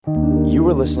You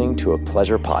are listening to a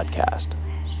Pleasure podcast.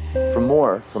 For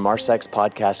more from our Sex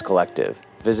Podcast Collective,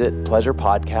 visit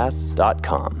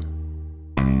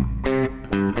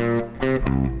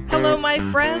pleasurepodcasts.com. Hello, my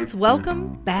friends.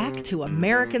 Welcome back to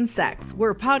American Sex.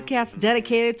 We're a podcast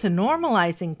dedicated to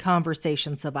normalizing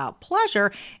conversations about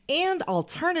pleasure and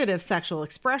alternative sexual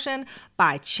expression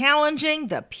by challenging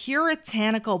the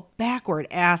puritanical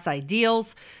backward-ass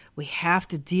ideals we have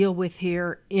to deal with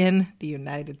here in the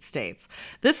United States.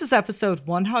 This is episode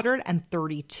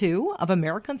 132 of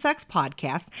American Sex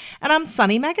Podcast, and I'm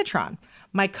Sunny Megatron.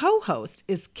 My co-host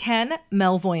is Ken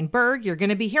Melvoin Berg. You're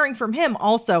going to be hearing from him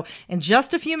also in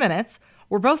just a few minutes.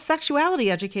 We're both sexuality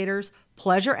educators,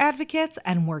 pleasure advocates,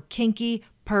 and we're kinky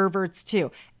perverts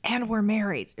too. And we're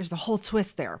married. There's a whole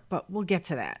twist there, but we'll get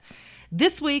to that.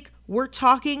 This week, we're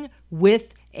talking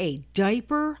with a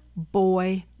diaper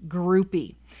boy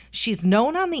groupie. She's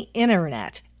known on the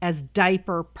internet as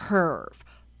Diaper Perv.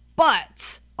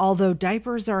 But although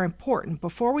diapers are important,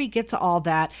 before we get to all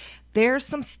that, there's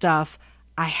some stuff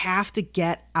I have to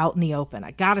get out in the open.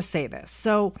 I gotta say this.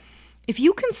 So if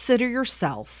you consider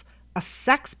yourself a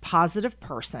sex-positive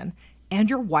person and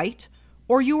you're white,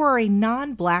 or you are a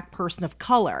non-black person of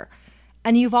color,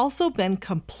 and you've also been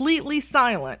completely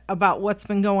silent about what's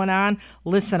been going on,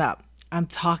 listen up. I'm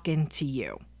talking to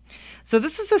you. So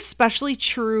this is especially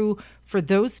true for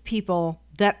those people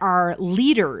that are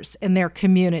leaders in their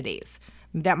communities.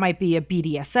 That might be a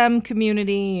BDSM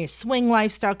community, a swing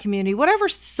lifestyle community, whatever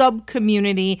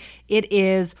sub-community it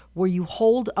is where you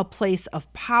hold a place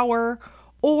of power,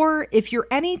 or if you're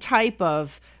any type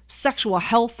of sexual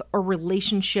health or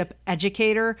relationship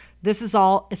educator, this is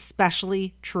all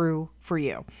especially true for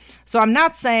you. So I'm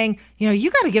not saying,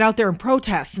 you got to get out there and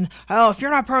protest. And, if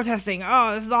you're not protesting,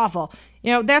 this is awful.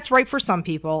 That's right for some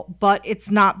people, but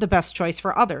it's not the best choice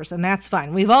for others. And that's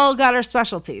fine. We've all got our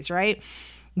specialties, right?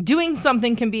 Doing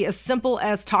something can be as simple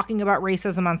as talking about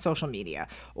racism on social media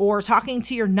or talking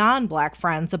to your non-black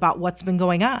friends about what's been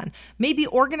going on. Maybe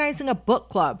organizing a book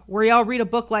club where y'all read a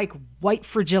book like White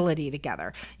Fragility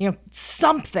together.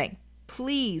 Something.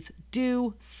 Please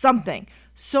do something.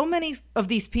 So many of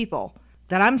these people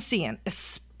that I'm seeing,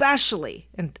 especially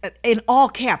in all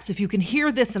caps, if you can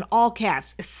hear this in all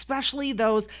caps, especially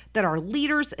those that are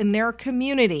leaders in their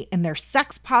community, in their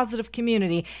sex-positive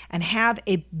community, and have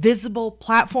a visible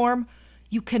platform,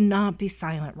 you cannot be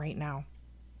silent right now.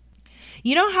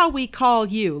 You know how we call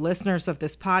you, listeners of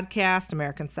this podcast,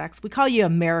 American Sex? We call you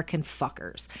American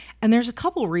fuckers. And there's a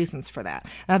couple reasons for that.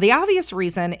 Now, the obvious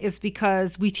reason is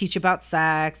because we teach about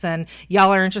sex and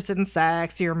y'all are interested in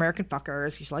sex. You're American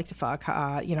fuckers. You like to fuck,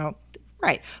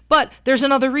 right. But there's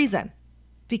another reason.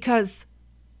 Because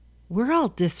we're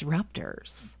all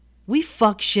disruptors. We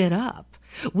fuck shit up.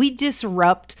 We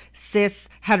disrupt cis,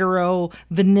 hetero,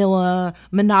 vanilla,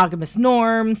 monogamous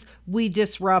norms. We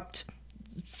disrupt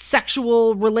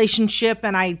sexual relationship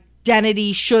and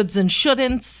identity shoulds and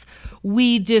shouldn'ts.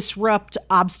 We disrupt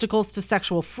obstacles to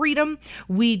sexual freedom.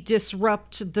 We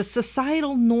disrupt the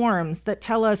societal norms that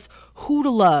tell us who to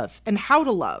love and how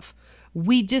to love.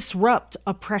 We disrupt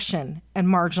oppression and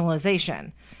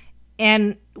marginalization.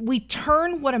 And we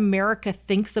turn what America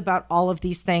thinks about all of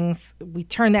these things, we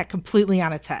turn that completely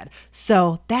on its head.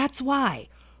 So that's why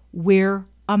we're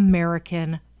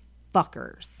American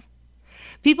fuckers.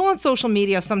 People on social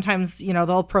media sometimes,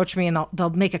 they'll approach me and they'll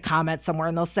make a comment somewhere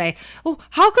and they'll say, oh,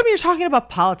 how come you're talking about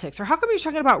politics? Or how come you're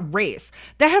talking about race?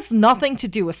 That has nothing to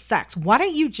do with sex. Why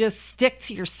don't you just stick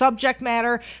to your subject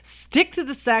matter, stick to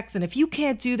the sex, and if you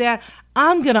can't do that,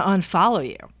 I'm going to unfollow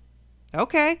you.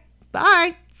 Okay,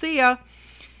 bye, see ya.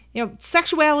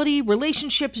 Sexuality,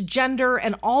 relationships, gender,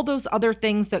 and all those other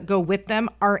things that go with them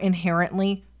are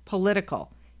inherently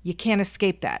political. You can't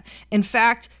escape that. In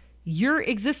fact, your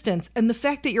existence and the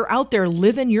fact that you're out there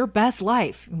living your best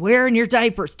life, wearing your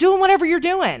diapers, doing whatever you're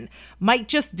doing, might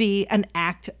just be an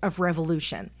act of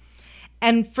revolution.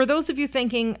 And for those of you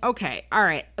thinking, okay, all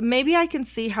right, maybe I can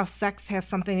see how sex has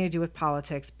something to do with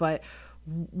politics, but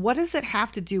what does it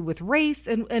have to do with race?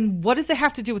 And what does it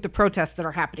have to do with the protests that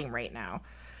are happening right now?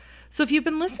 So if you've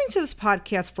been listening to this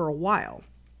podcast for a while,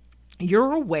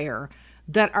 you're aware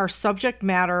that our subject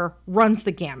matter runs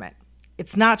the gamut.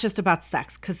 It's not just about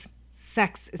sex, because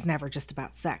sex is never just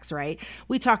about sex, right?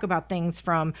 We talk about things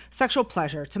from sexual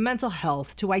pleasure to mental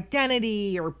health to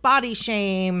identity or body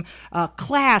shame,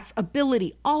 class,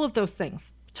 ability, all of those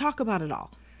things. Talk about it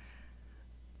all.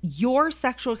 Your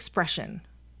sexual expression,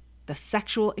 the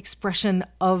sexual expression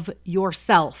of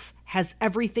yourself, has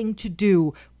everything to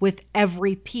do with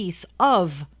every piece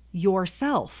of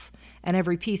yourself. and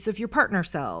every piece of your partner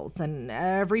cells and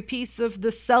every piece of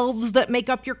the selves that make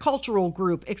up your cultural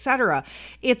group, etc.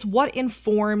 It's what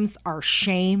informs our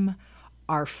shame,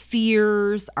 our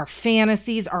fears, our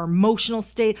fantasies, our emotional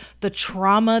state, the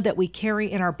trauma that we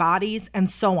carry in our bodies, and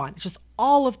so on. It's just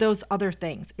all of those other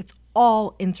things. It's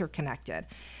all interconnected.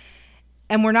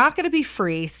 And we're not going to be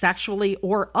free sexually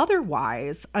or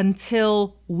otherwise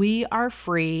until we are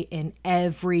free in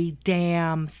every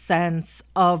damn sense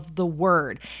of the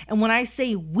word. And when I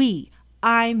say we,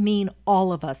 I mean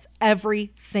all of us,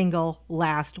 every single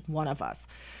last one of us.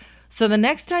 So the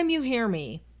next time you hear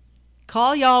me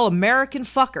call y'all American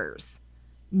fuckers,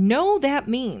 know that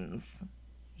means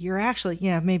you're actually,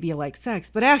 maybe you like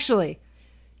sex, but actually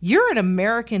you're an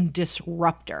American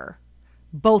disruptor,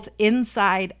 both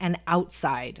inside and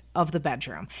outside of the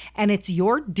bedroom. And it's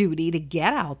your duty to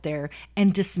get out there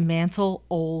and dismantle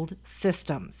old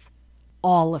systems.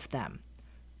 All of them.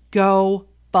 Go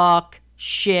fuck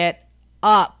shit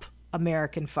up,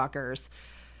 American fuckers.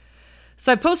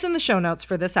 So I posted in the show notes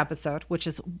for this episode, which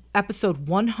is episode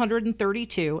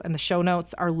 132, and the show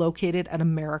notes are located at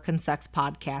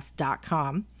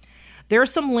americansexpodcast.com. There are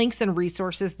some links and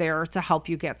resources there to help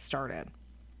you get started.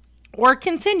 Or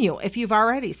continue if you've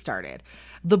already started.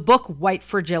 The book White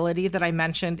Fragility that I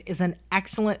mentioned is an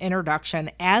excellent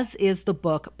introduction, as is the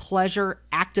book Pleasure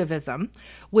Activism,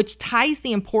 which ties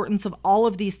the importance of all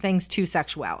of these things to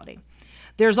sexuality.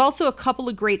 There's also a couple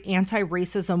of great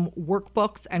anti-racism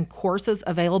workbooks and courses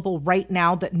available right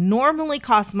now that normally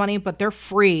cost money, but they're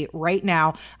free right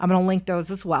now. I'm going to link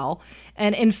those as well.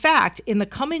 And in fact, in the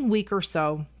coming week or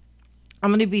so, I'm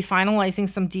going to be finalizing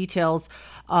some details,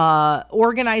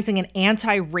 organizing an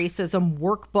anti-racism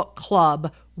workbook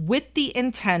club with the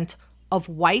intent of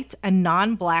white and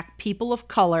non-Black people of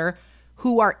color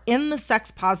who are in the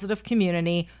sex-positive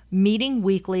community meeting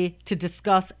weekly to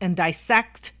discuss and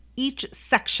dissect each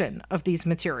section of these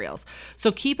materials.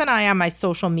 So keep an eye on my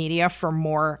social media for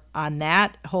more on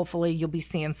that. Hopefully you'll be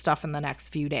seeing stuff in the next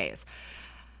few days.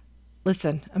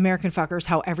 Listen, American fuckers,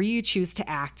 however you choose to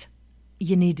act,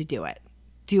 you need to do it.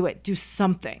 Do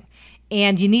something.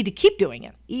 And you need to keep doing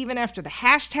it. Even after the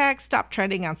hashtags stop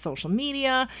trending on social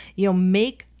media,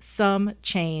 make some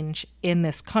change in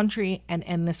this country and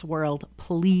in this world.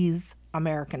 Please,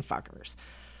 American fuckers.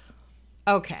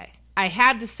 Okay, I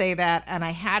had to say that, and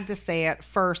I had to say it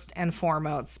first and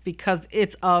foremost because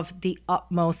it's of the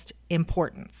utmost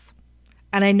importance.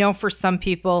 And I know for some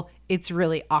people, it's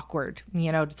really awkward,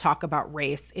 to talk about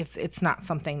race if it's not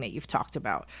something that you've talked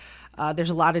about.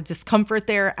 There's a lot of discomfort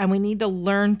there, and we need to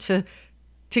learn to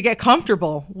get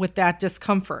comfortable with that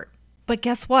discomfort. But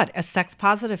guess what? As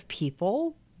sex-positive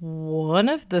people, one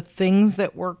of the things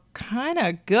that we're kind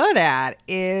of good at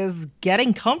is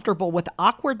getting comfortable with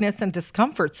awkwardness and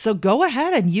discomfort. So go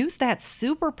ahead and use that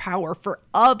superpower for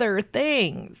other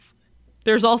things.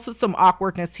 There's also some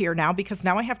awkwardness here now because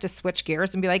now I have to switch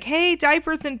gears and be like, hey,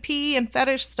 diapers and pee and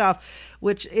fetish stuff,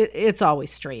 which it's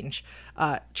always strange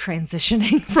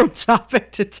transitioning from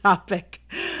topic to topic.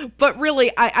 But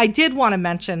really, I did want to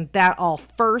mention that all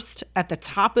first at the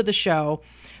top of the show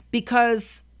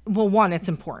because, well, one, it's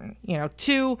important.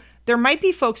 Two, there might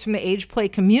be folks from the age play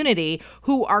community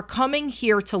who are coming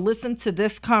here to listen to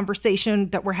this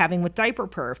conversation that we're having with Diaper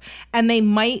Perv, and they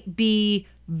might be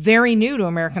very new to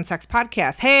American Sex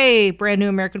Podcast. Hey, brand new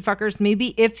American fuckers,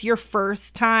 maybe it's your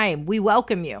first time. We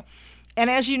welcome you. And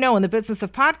as you know, in the business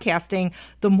of podcasting,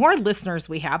 the more listeners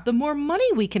we have, the more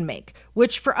money we can make,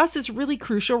 which for us is really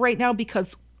crucial right now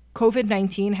because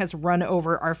COVID-19 has run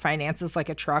over our finances like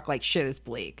a truck, like shit is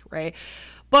bleak, right?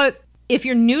 But if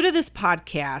you're new to this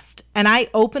podcast and I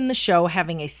open the show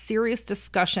having a serious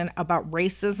discussion about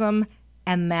racism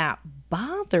and that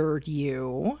bothered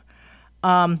you,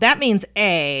 that means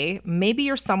A, maybe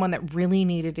you're someone that really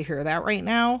needed to hear that right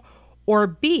now, or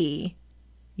B,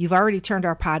 you've already turned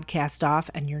our podcast off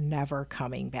and you're never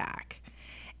coming back.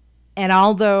 And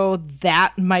although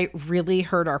that might really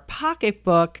hurt our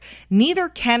pocketbook, neither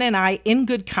Ken and I, in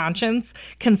good conscience,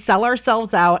 can sell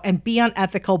ourselves out and be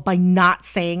unethical by not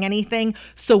saying anything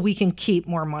so we can keep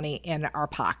more money in our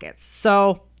pockets.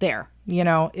 So there.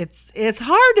 It's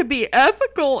hard to be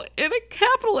ethical in a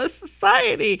capitalist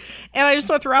society. And I just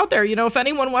want to throw out there, if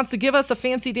anyone wants to give us a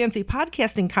fancy dancy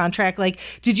podcasting contract, like,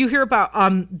 did you hear about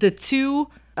the two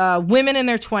women in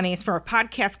their 20s from a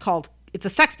podcast it's a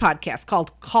sex podcast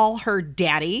called Call Her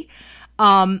Daddy.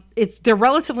 They're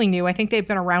relatively new. I think they've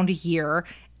been around a year.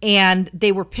 And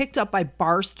they were picked up by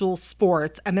Barstool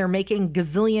Sports, and they're making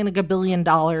gabillion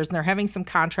dollars, and they're having some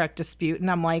contract dispute.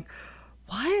 And I'm like,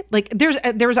 what? Like, there's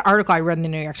an article I read in the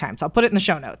New York Times. I'll put it in the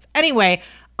show notes. Anyway,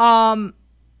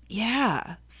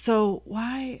 Yeah. So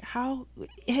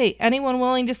hey, anyone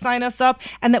willing to sign us up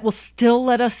and that will still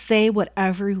let us say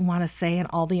whatever we want to say and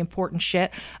all the important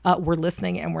shit? We're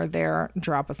listening and we're there.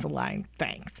 Drop us a line.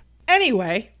 Thanks.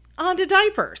 Anyway, on to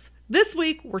diapers. This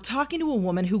week, we're talking to a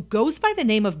woman who goes by the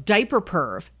name of Diaper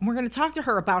Perv, and we're going to talk to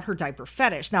her about her diaper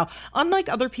fetish. Now, unlike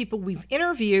other people we've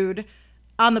interviewed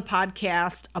on the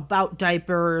podcast about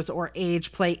diapers or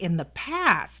age play in the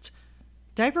past,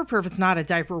 Diaper Perv is not a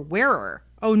diaper wearer.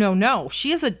 Oh, no.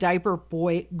 She is a diaper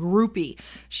boy groupie.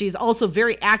 She's also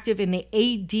very active in the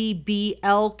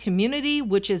ADBL community,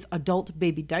 which is Adult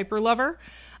Baby Diaper Lover,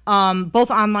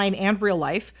 both online and real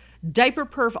life. Diaper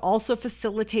Perv also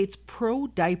facilitates pro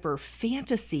diaper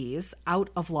fantasies out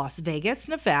of Las Vegas,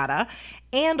 Nevada,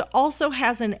 and also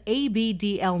has an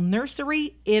ABDL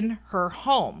nursery in her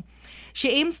home. She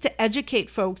aims to educate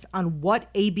folks on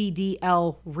what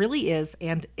ABDL really is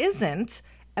and isn't,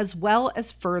 as well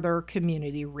as further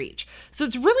community reach. So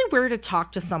it's really weird to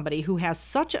talk to somebody who has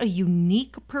such a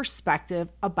unique perspective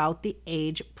about the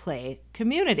age play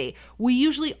community. We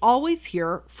usually always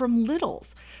hear from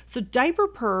littles. So Diaper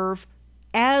Perv,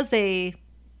 as a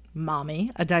mommy,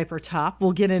 a diaper top,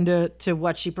 we'll get into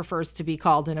what she prefers to be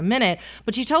called in a minute,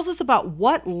 but she tells us about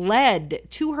what led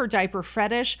to her diaper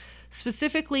fetish,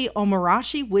 specifically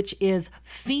omurashi, which is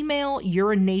female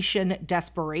urination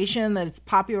desperation that is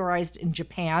popularized in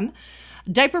Japan.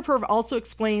 Diaper Perv also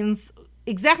explains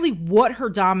exactly what her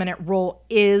dominant role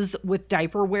is with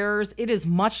diaper wearers. It is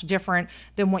much different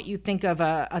than what you think of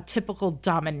a typical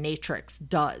dominatrix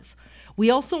does. We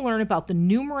also learn about the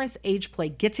numerous age play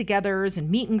get-togethers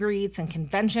and meet and greets and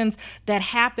conventions that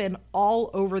happen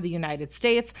all over the United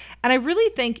States. And I really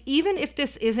think even if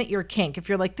this isn't your kink, if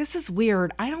you're like, this is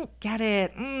weird, I don't get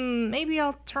it, maybe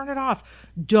I'll turn it off,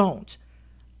 don't.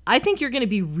 I think you're going to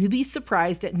be really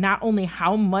surprised at not only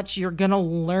how much you're going to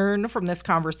learn from this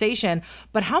conversation,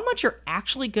 but how much you're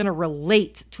actually going to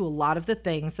relate to a lot of the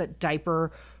things that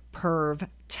Diaper Perv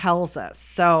tells us.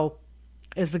 So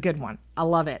it's a good one. I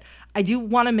love it. I do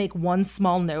want to make one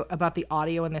small note about the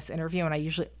audio in this interview, and I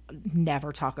usually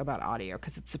never talk about audio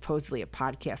because it's supposedly a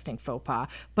podcasting faux pas,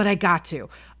 but I got to.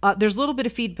 There's a little bit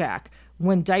of feedback.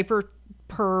 When Diaper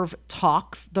Perv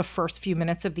talks the first few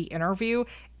minutes of the interview,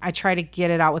 I try to get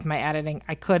it out with my editing.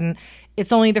 I couldn't.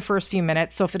 It's only the first few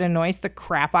minutes, so if it annoys the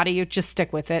crap out of you, just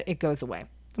stick with it. It goes away.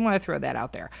 I want to throw that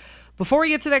out there. Before we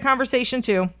get to that conversation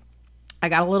too, I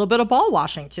got a little bit of ball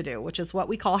washing to do, which is what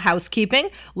we call housekeeping.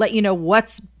 Let you know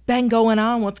what's been going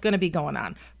on, what's going to be going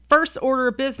on. First order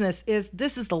of business is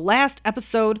this is the last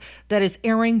episode that is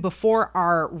airing before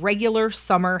our regular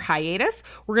summer hiatus.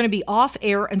 We're going to be off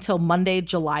air until Monday,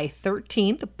 July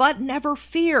 13th, but never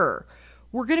fear.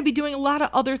 We're going to be doing a lot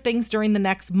of other things during the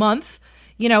next month.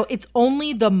 You know, it's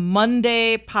only the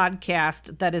Monday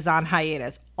podcast that is on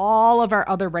hiatus. All of our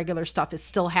other regular stuff is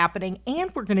still happening,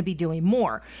 and we're going to be doing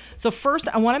more. So first,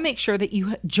 I want to make sure that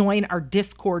you join our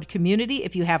Discord community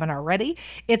if you haven't already.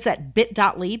 It's at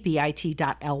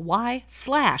bit.ly/Discord,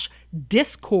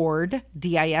 DISCORD,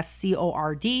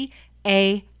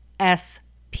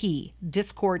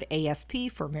 Discord ASP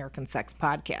for American Sex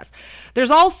Podcast. There's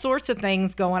all sorts of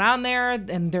things going on there,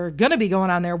 and they're going to be going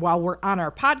on there while we're on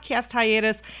our podcast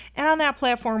hiatus. And on that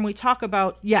platform, we talk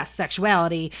about, yes,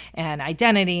 sexuality and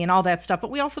identity and all that stuff, but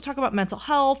we also talk about mental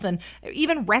health and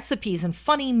even recipes and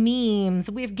funny memes.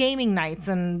 We have gaming nights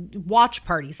and watch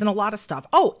parties and a lot of stuff.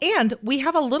 Oh, and we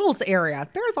have a littles area.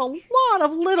 There's a lot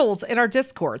of littles in our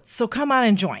Discord, so come on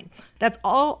and join. That's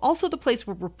also the place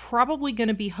where we're probably going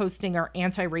to be hosting our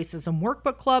anti-racism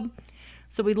workbook club.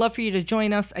 So we'd love for you to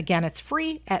join us. Again, it's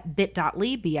free at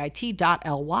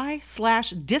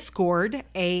bit.ly/Discord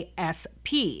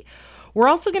ASP. We're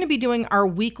also going to be doing our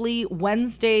weekly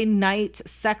Wednesday night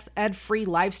sex ed free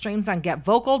live streams on Get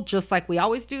Vocal, just like we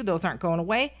always do. Those aren't going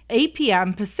away. 8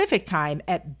 p.m. Pacific time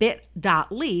at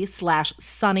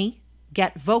bit.ly/Sunny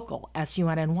Get Vocal,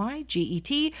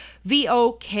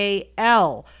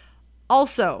 SUNNYGETVOKL.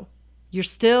 Also, you're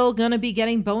still going to be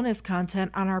getting bonus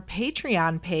content on our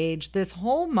Patreon page this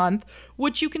whole month,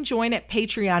 which you can join at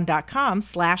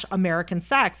patreon.com/American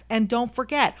Sex. And don't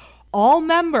forget, all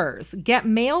members get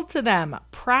mailed to them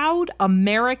Proud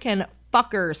American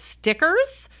Fucker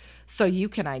stickers, so you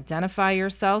can identify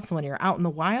yourselves when you're out in the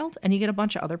wild, and you get a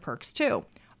bunch of other perks too.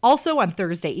 Also, on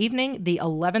Thursday evening, the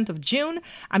 11th of June,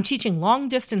 I'm teaching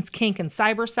long-distance kink and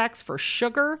cybersex for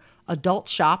Sugar Adult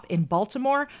Shop in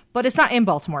Baltimore, but it's not in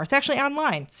Baltimore. It's actually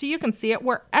online, so you can see it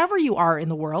wherever you are in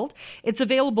the world. It's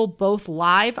available both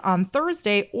live on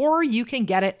Thursday, or you can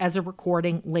get it as a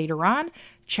recording later on.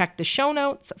 Check the show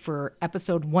notes for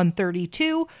episode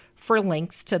 132 for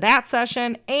links to that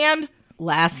session. And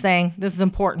Last thing, this is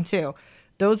important too.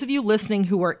 Those of you listening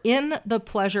who are in the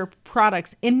pleasure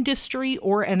products industry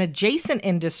or an adjacent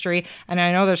industry, and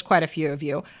I know there's quite a few of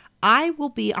you, I will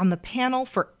be on the panel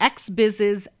for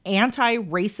XBiz's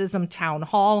Anti-Racism Town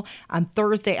Hall on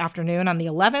Thursday afternoon on the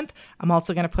 11th. I'm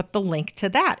also going to put the link to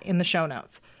that in the show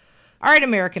notes. All right,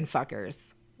 American fuckers,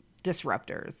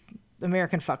 disruptors,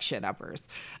 American fuck shit uppers,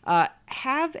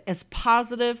 have as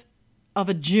positive of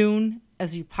a June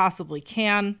as you possibly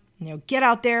can. Get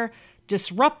out there,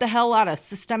 disrupt the hell out of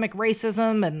systemic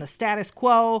racism and the status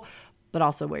quo, but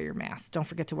also wear your mask. Don't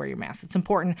forget to wear your mask. It's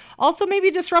important. Also, maybe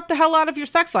disrupt the hell out of your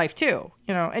sex life too,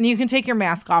 and you can take your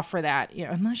mask off for that,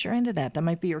 unless you're into that. That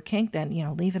might be your kink. Then,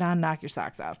 leave it on, knock your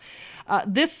socks off.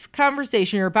 This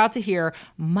conversation you're about to hear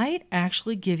might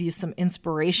actually give you some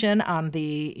inspiration on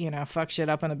the, fuck shit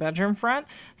up in the bedroom front.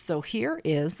 So here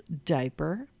is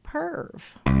Diaper Perv.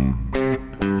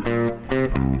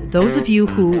 Those of you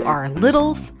who are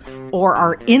littles or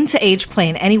are into age play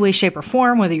in any way, shape, or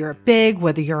form, whether you're big,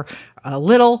 whether you're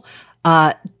little,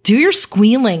 do your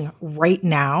squealing right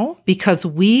now because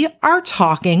we are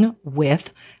talking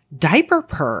with Diaper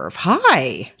Perv.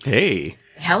 Hi. Hey.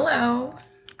 Hello.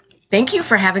 Thank you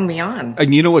for having me on.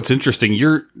 And you know what's interesting?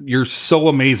 You're so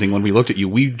amazing. When we looked at you,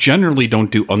 we generally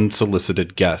don't do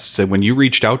unsolicited guests. And when you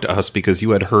reached out to us because you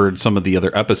had heard some of the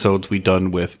other episodes we've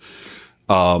done with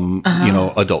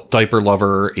Adult Diaper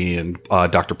Lover and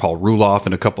Dr. Paul Ruloff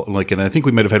and a couple, and I think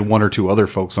we might have had one or two other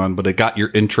folks on, but it got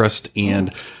your interest.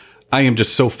 And I am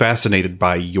just so fascinated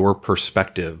by your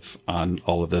perspective on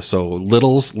all of this. So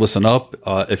littles, listen up.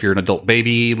 If you're an adult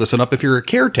baby, listen up. If you're a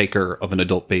caretaker of an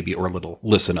adult baby or little,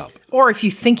 listen up. Or if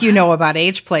you think you know about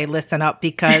age play, listen up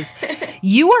because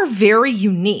you are very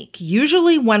unique.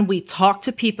 Usually when we talk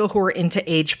to people who are into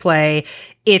age play,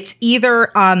 it's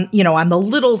either on the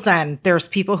littles end, there's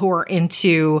people who are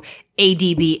into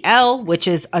ADBL, which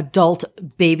is Adult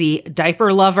Baby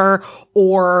Diaper Lover,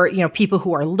 or, people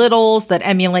who are littles that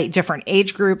emulate different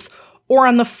age groups. Or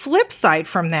on the flip side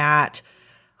from that,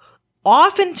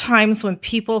 oftentimes when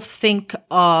people think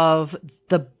of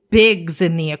the bigs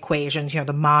in the equations, the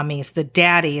mommies, the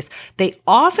daddies, they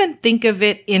often think of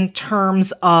it in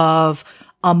terms of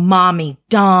a mommy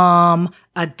dom,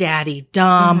 a daddy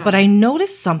dom. Mm-hmm. But I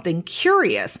noticed something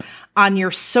curious. On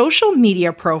your social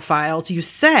media profiles, you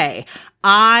say,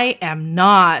 I am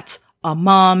not a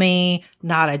mommy,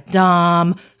 not a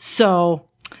dom. So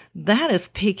that is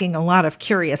piquing a lot of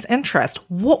curious interest.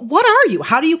 What are you?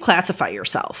 How do you classify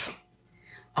yourself?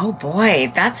 Oh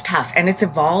boy, that's tough. And it's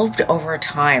evolved over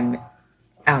time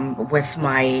with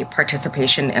my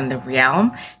participation in the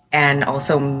realm and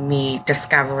also me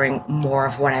discovering more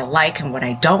of what I like and what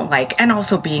I don't like, and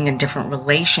also being in different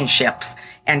relationships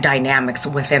and dynamics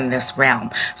within this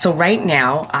realm. So right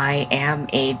now I am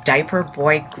a diaper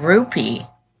boy groupie.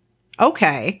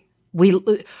 Okay.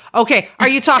 Are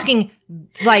you talking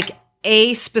like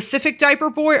a specific diaper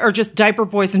boy or just diaper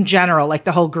boys in general, like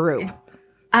the whole group?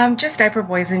 Just diaper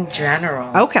boys in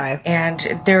general. Okay.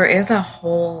 And there is a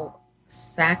whole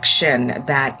section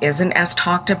that isn't as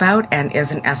talked about and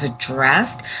isn't as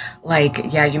addressed.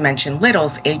 You mentioned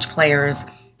littles, age players,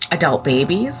 adult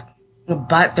babies,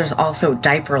 but there's also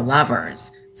diaper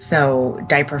lovers. So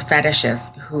diaper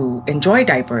fetishists who enjoy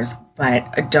diapers,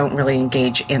 but don't really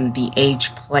engage in the age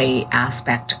play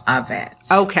aspect of it.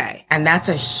 Okay. And that's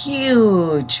a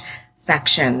huge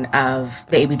section of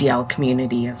the ABDL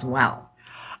community as well.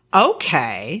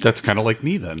 Okay. That's kind of like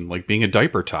me then, like being a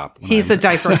diaper top. He's a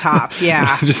diaper top,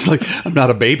 yeah. I'm not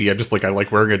a baby. I like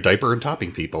wearing a diaper and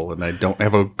topping people, and I don't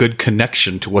have a good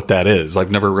connection to what that is. I've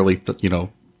never really,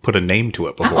 put a name to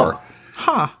it before. Oh.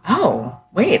 Huh. Oh,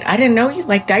 wait, I didn't know you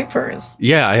like diapers.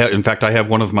 Yeah, in fact, I have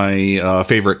one of my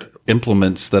favorite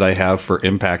implements that I have for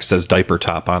impact says diaper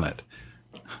top on it.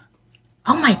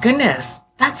 Oh my goodness.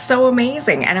 That's so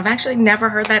amazing. And I've actually never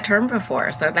heard that term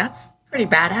before. So that's pretty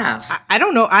badass. I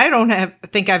don't know. I don't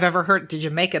think I've ever heard. Did you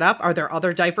make it up? Are there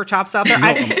other diaper tops out there? No.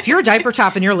 If you're a diaper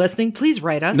top and you're listening, please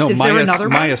write us. No, is there another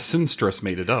one? Maya Sinstress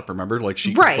made it up. Remember,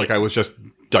 right. I was just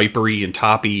diapery and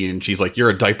toppy, and she's like, "You're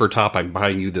a diaper top. I'm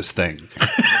buying you this thing."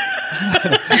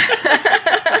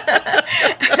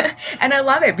 And I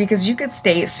love it because you could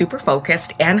stay super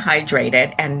focused and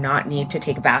hydrated and not need to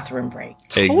take a bathroom break.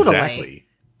 Exactly.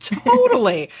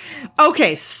 Totally.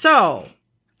 Okay, so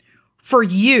for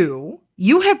you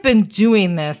have been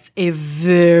doing this a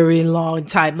very long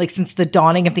time, like since the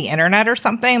dawning of the internet or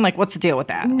something? Like, what's the deal with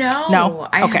that? No,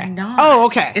 I have not. Oh,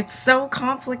 okay. It's so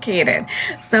complicated.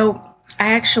 So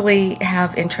I actually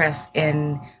have interest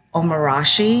in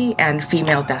omarashi and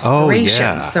female desperation.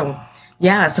 Oh, yeah. So,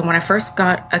 Yeah, so when I first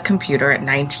got a computer at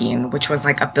 19, which was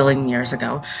like a billion years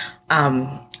ago,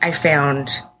 I found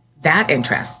that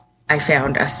interest. I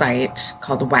found a site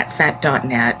called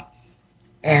wetset.net,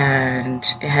 and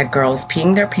it had girls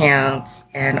peeing their pants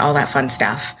and all that fun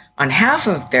stuff on half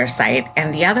of their site,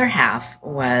 and the other half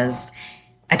was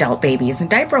adult babies and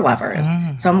diaper lovers.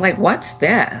 So I'm like, what's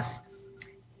this?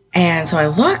 And so I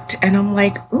looked and I'm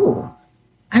like, ooh,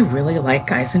 I really like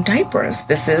guys in diapers.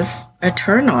 This is a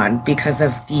turn on because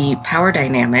of the power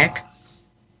dynamic.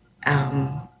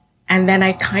 And then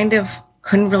I kind of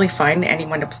couldn't really find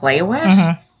anyone to play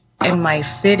with in my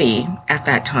city at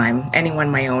that time, anyone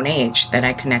my own age that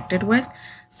I connected with.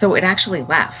 So it actually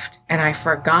left, and I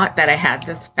forgot that I had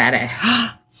this fetish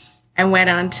and went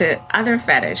on to other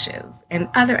fetishes and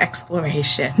other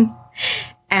exploration.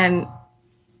 And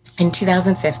in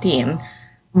 2015,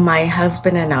 my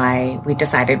husband and we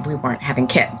decided we weren't having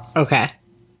kids. Okay.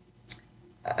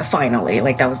 Finally,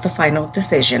 like that was the final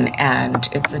decision, and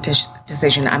it's a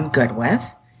decision I'm good with.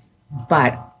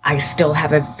 But I still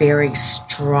have a very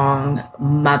strong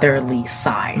motherly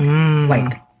side.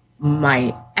 Like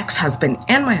my ex-husband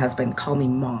and my husband call me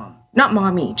mom. Not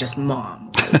mommy, just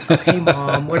mom. Like, okay,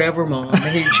 mom, whatever, mom. I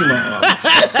hate you, mom.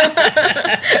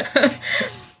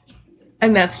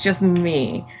 And that's just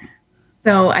me.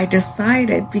 So I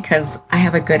decided, because I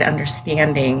have a good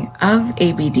understanding of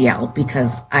ABDL,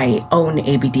 because I own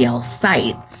ABDL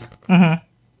sites,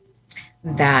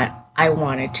 that I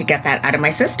wanted to get that out of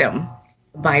my system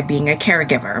by being a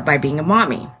caregiver, by being a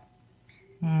mommy.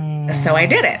 So I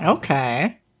did it.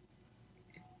 Okay.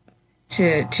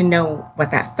 To know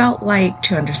what that felt like,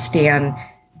 to understand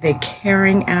the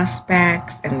caring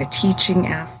aspects and the teaching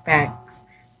aspects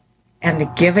and the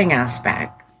giving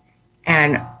aspects.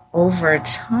 And over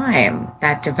time,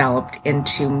 that developed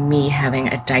into me having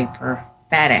a diaper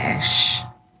fetish,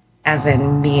 as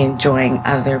in me enjoying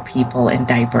other people in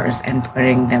diapers and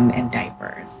putting them in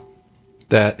diapers.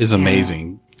 That is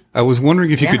amazing. I was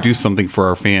wondering if you could do something for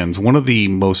our fans. One of the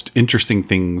most interesting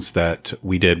things that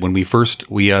we did when we have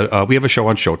a show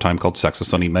on Showtime called Sex with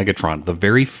Sunny Megatron. The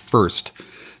very first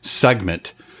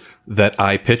segment that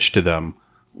I pitched to them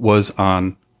was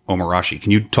on Omurashi.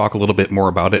 Can you talk a little bit more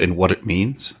about it and what it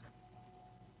means?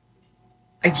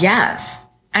 Yes.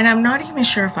 And I'm not even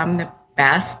sure if I'm the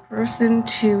best person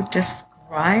to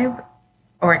describe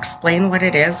or explain what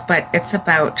it is, but it's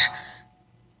about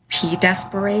pee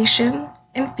desperation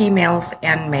in females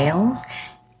and males,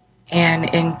 and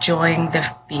enjoying the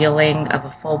feeling of a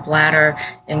full bladder,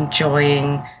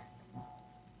 enjoying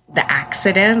the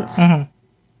accidents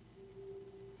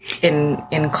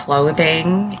in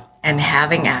clothing, and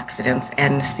having accidents,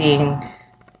 and seeing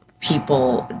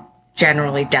people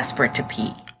generally desperate to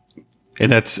pee.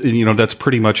 And that's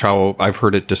pretty much how I've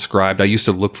heard it described. I used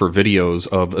to look for videos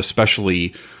of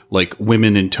especially like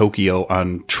women in Tokyo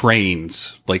on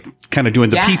trains, like kind of doing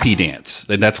the pee-pee dance.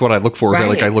 And that's what I look for.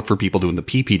 Right. I look for people doing the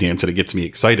pee-pee dance, and it gets me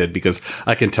excited because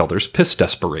I can tell there's piss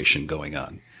desperation going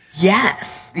on.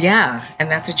 Yes. Yeah. And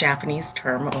that's a Japanese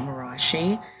term,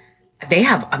 omurashi. They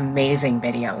have amazing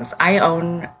videos.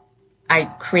 I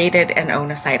created and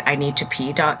own a site,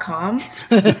 ineedtopee.com,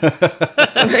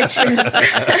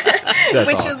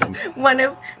 which is one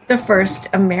of the first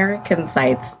American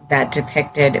sites that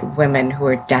depicted women who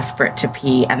are desperate to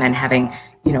pee and then having,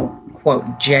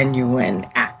 quote, genuine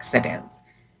accidents.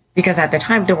 Because at the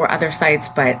time there were other sites,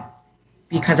 but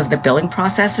because of the billing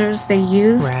processors they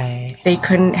used, they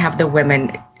couldn't have the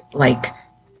women like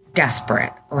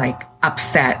desperate, like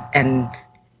upset and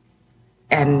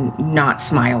not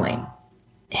smiling.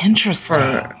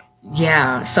 Interesting.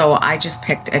 So I just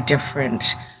picked a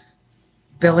different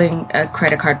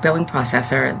credit card billing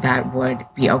processor that would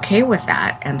be okay with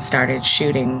that, and started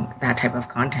shooting that type of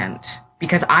content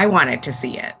because I wanted to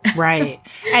see it. Right.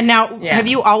 And now, have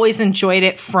you always enjoyed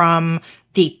it from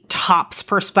the top's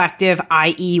perspective,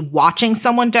 i.e. watching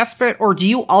someone desperate, or do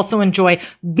you also enjoy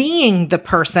being the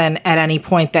person at any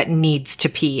point that needs to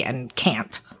pee and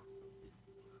can't?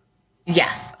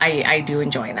 Yes, I do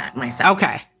enjoy that myself.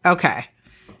 Okay.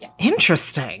 Yeah.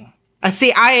 Interesting.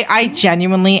 See, I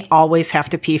genuinely always have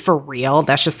to pee for real.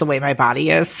 That's just the way my body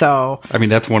is. So, I mean,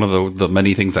 that's one of the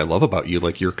many things I love about you.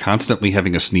 Like, you're constantly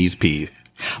having a sneeze pee.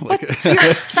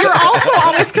 You're also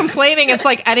always complaining. It's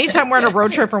like anytime we're on a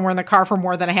road trip and we're in the car for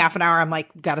more than a half an hour, I'm like,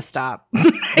 gotta stop. That's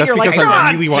you're because like,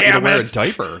 I really want you to wear a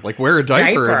diaper. Like, wear a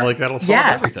diaper. And like that'll solve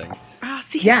everything.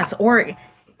 Yes, or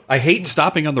I hate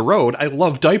stopping on the road. I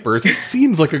love diapers. It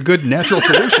seems like a good natural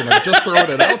solution. I'm just throwing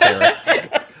it out there.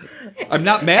 I'm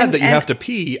not mad that you have to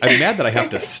pee. I'm mad that I have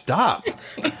to stop.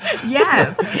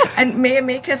 Yes. And may I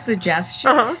make a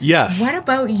suggestion? Yes. What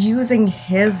about using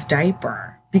his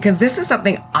diaper? Because this is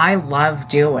something I love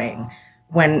doing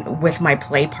with my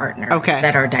play partners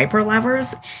that are diaper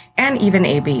lovers and even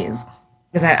ABs.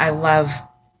 Because I love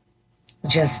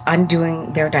just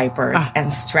undoing their diapers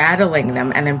and straddling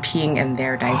them and then peeing in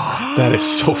their diaper. That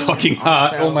is so fucking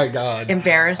hot. Oh my God.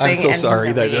 Embarrassing I'm so and sorry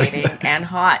humiliating and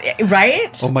hot.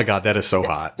 Right? Oh my God, that is so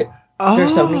hot.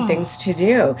 There's so many things to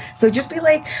do. So just be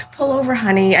like, pull over,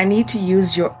 honey. I need to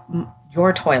use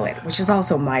your toilet, which is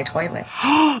also my toilet.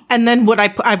 And then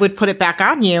I would put it back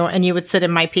on you and you would sit in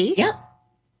my pee? Yep.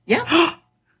 Yep.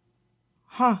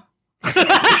 Huh.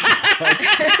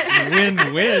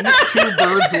 Win-win. 2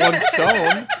 birds, 1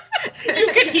 stone. You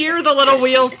could hear the little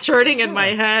wheels turning in my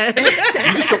head. You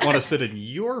just don't want to sit in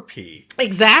your pee.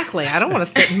 Exactly. I don't want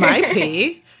to sit in my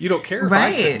pee. You don't care if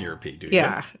I sit in your pee, do you?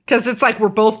 Yeah. Because it's like we're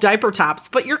both diaper tops,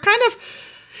 but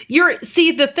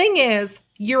see, the thing is,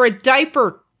 you're a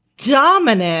diaper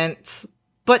dominant,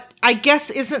 but I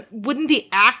guess wouldn't the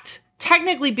act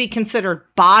technically be considered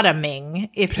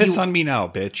bottoming if Piss on me now,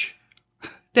 bitch.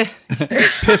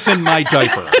 Piss in my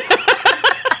diaper.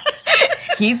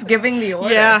 He's giving the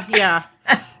order.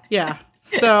 Yeah.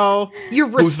 So you're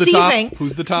Who's receiving.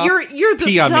 Who's the top? You're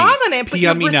the dominant, but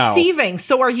you're receiving.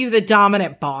 So are you the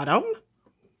dominant bottom?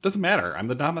 Doesn't matter. I'm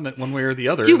the dominant one way or the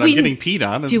other. I'm getting peed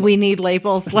on. Do we need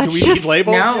labels? Do we need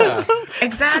labels? No. Yeah.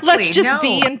 Exactly. Let's just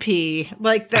be and pee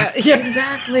like that. Yeah.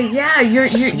 Exactly. Yeah. You're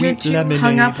too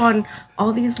hung up on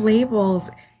all these labels.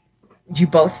 You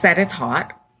both said it's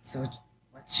hot, so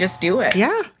let's just do it.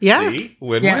 Yeah. See?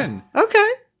 Win-win. Yeah. Okay.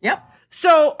 Yep.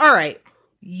 So, all right.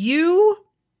 You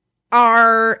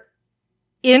are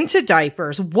into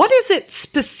diapers. What is it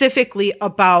specifically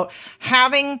about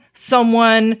having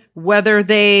someone, whether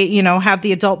they, have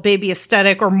the adult baby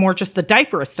aesthetic or more just the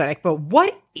diaper aesthetic, but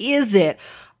what is it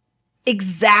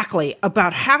exactly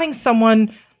about having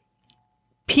someone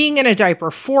peeing in a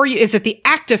diaper for you? Is it the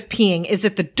act of peeing? Is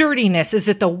it the dirtiness? Is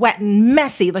it the wet and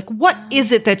messy? Like, what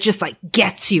is it that just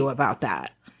gets you about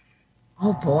that?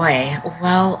 Oh boy.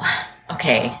 Well,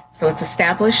 okay. So it's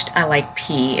established I like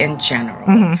pee in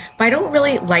general, but I don't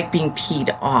really like being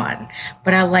peed on.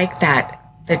 But I like that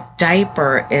the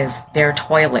diaper is their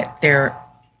toilet.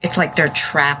 It's like they're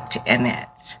trapped in it.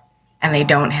 And they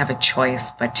don't have a choice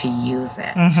but to use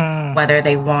it. Whether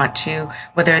they want to,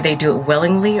 whether they do it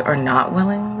willingly or not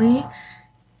willingly,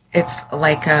 it's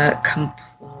like a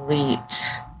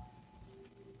complete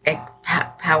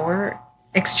power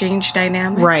exchange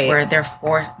dynamic. Right. Where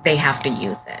they have to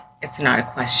use it. It's not a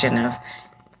question of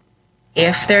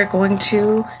if they're going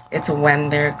to, it's when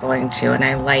they're going to. And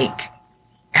I like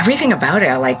everything about it.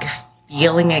 I like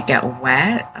feeling it get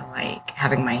wet. I like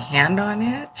having my hand on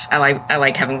it. I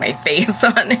like having my face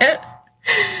on it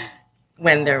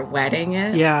when they're wetting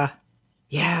it. Yeah.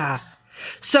 Yeah.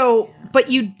 So,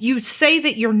 but you say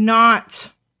that you're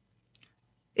not,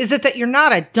 is it that you're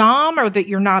not a dom or that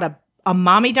you're not a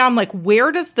mommy dom? Like,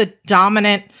 where does the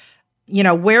dominant,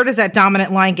 where does that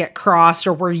dominant line get crossed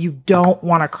or where you don't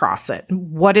want to cross it?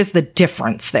 What is the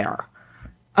difference there?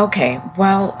 Okay.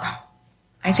 Well,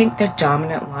 I think the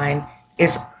dominant line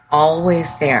is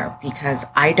always there because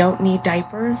I don't need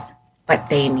diapers, but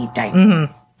they need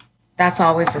diapers. That's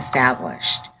always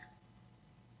established.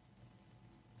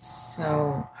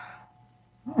 So,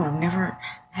 I've never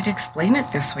had to explain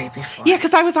it this way before. Yeah,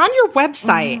 because I was on your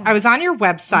website.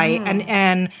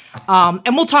 And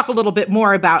we'll talk a little bit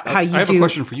more about how you do. I have a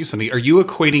question for you, Sunny. Are you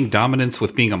equating dominance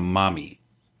with being a mommy?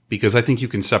 Because I think you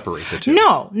can separate the two.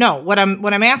 No. What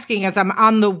I'm asking is I'm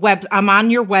on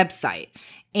your website.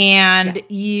 And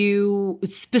you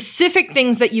specific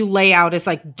things that you lay out is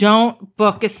like, don't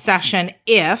book a session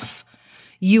if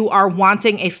you are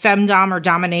wanting a femdom or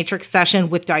dominatrix session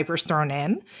with diapers thrown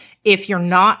in. If you're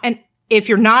not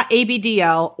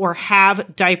ABDL or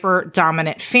have diaper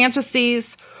dominant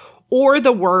fantasies, or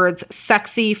the words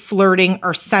sexy, flirting,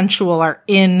 or sensual are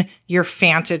in your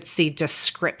fantasy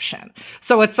description.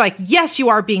 So it's like, yes, you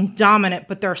are being dominant,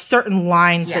 but there are certain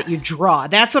lines that you draw.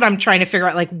 That's what I'm trying to figure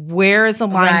out. Like, where is the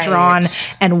line drawn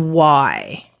and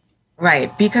why?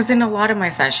 Right. Because in a lot of my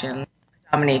sessions,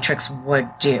 dominatrix would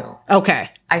do. Okay.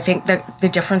 I think that the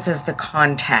difference is the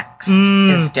context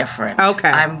is different. Okay.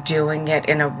 I'm doing it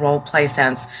in a role play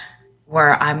sense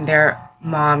where I'm their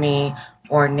mommy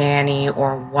or nanny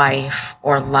or wife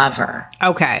or lover.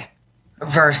 Okay.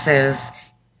 Versus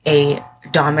a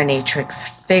dominatrix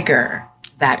figure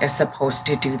that is supposed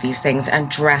to do these things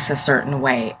and dress a certain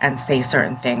way and say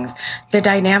certain things. The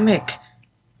dynamic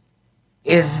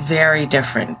is very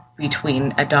different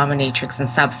between a dominatrix and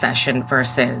sub session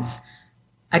versus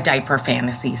a diaper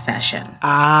fantasy session.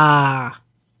 And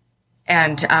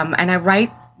I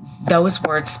write those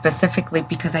words specifically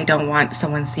because I don't want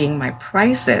someone seeing my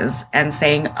prices and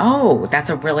saying, oh, that's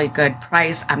a really good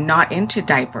price. I'm not into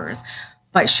diapers,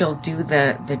 but she'll do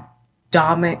the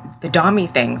dommy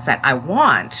things that I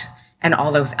want and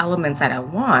all those elements that I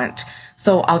want.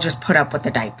 So I'll just put up with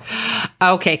the diaper.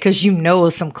 Okay, because you know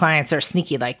some clients are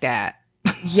sneaky like that.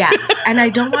 Yes. And I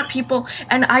don't want people,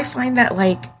 and I find that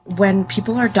like when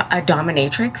people are a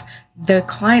dominatrix, the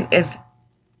client is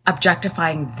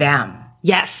objectifying them.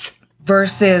 Yes.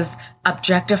 Versus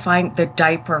objectifying the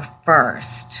diaper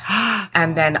first.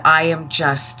 And then I am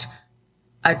just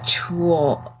a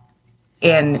tool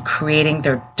in creating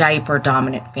their diaper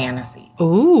dominant fantasy.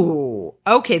 Ooh.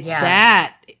 Okay. Yeah.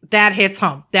 That hits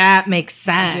home. That makes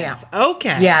sense. Yeah.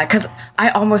 Okay. Yeah, because I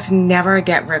almost never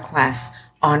get requests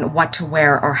on what to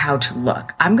wear or how to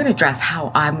look. I'm going to dress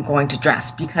how I'm going to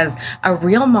dress, because a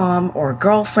real mom or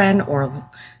girlfriend or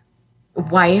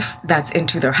wife that's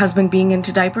into their husband being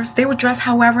into diapers, they would dress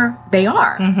however they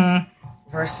are.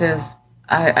 Versus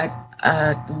a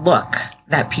look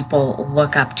that people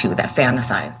look up to, that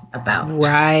fantasize about.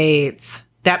 Right.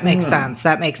 That makes sense.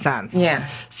 That makes sense. Yeah.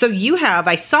 So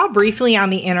I saw briefly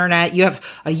on the internet, you have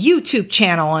a YouTube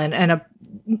channel and a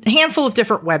handful of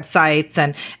different websites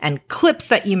and clips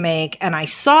that you make. And I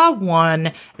saw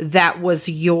one that was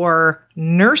your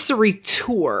nursery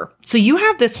tour. So you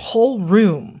have this whole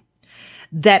room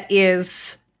that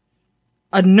is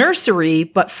a nursery,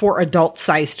 but for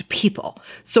adult-sized people.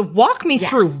 So walk me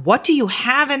through, what do you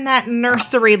have in that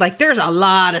nursery? Like, there's a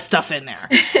lot of stuff in there.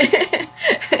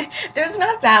 There's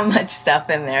not that much stuff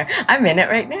in there. I'm in it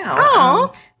right now.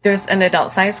 Oh. There's an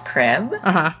adult-sized crib,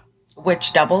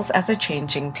 which doubles as a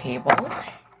changing table.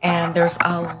 And there's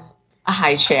a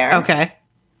high chair. Okay.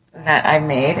 That I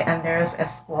made. And there's a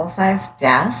school-sized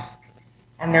desk.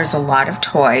 And there's a lot of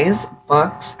toys,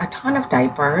 books, a ton of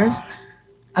diapers,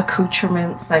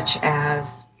 accoutrements such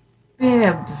as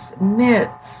bibs,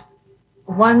 mitts,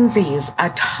 onesies,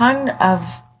 a ton of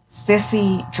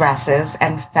sissy dresses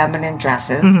and feminine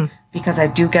dresses, because I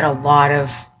do get a lot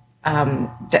of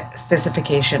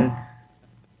sissification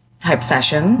type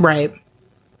sessions. Right.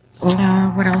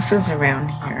 What else is around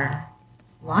here?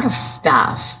 A lot of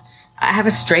stuff. I have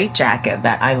a straight jacket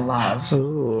that I love.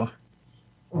 Ooh.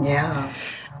 Yeah.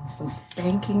 Some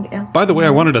spanking. By the way, I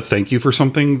wanted to thank you for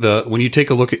something. When you take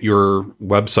a look at your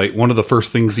website, one of the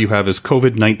first things you have is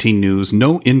COVID-19 news,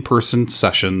 no in-person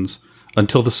sessions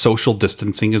until the social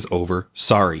distancing is over.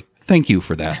 Sorry. Thank you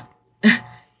for that.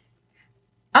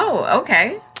 Oh,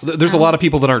 okay. There's a lot of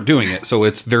people that aren't doing it, so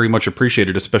it's very much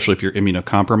appreciated, especially if you're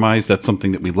immunocompromised. That's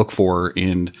something that we look for,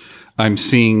 and I'm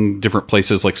seeing different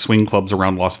places like swing clubs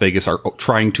around Las Vegas are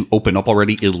trying to open up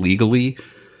already illegally.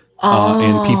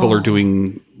 And people are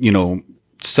doing,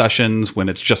 sessions when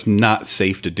it's just not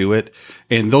safe to do it.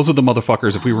 And those are the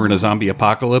motherfuckers, if we were in a zombie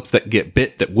apocalypse, that get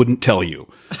bit that wouldn't tell you.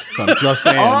 So I'm just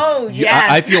saying,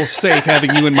 I feel safe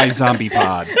having you in my zombie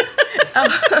pod.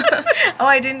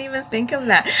 I didn't even think of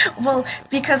that. Well,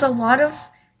 because a lot of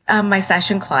my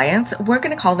session clients, we're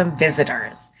going to call them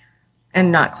visitors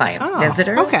and not clients.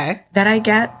 Visitors that I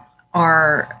get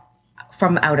are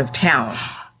from out of town.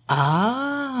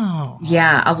 Oh.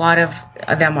 Yeah, a lot of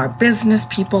them are business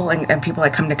people and people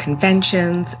that come to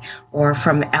conventions or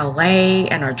from LA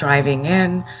and are driving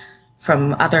in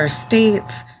from other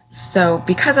states. So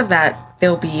because of that,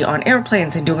 they'll be on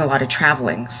airplanes and doing a lot of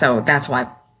traveling. So that's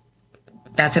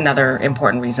another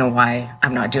important reason why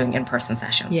I'm not doing in-person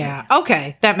sessions. Yeah.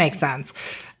 Okay. That makes sense.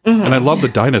 And I love the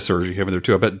dinosaurs you have in there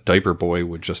too. I bet Diaper Boy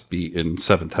would just be in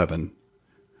seventh heaven.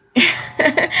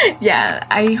 Yeah,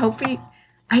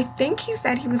 I think he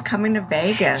said he was coming to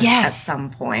Vegas at some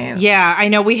point. Yeah, I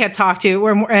know we had talked to,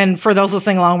 and for those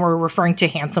listening along, we're referring to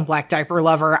Handsome Black Diaper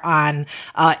Lover on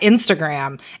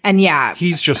Instagram. And yeah.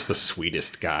 He's just the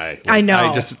sweetest guy. I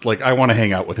know. I want to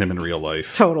hang out with him in real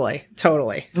life. Totally.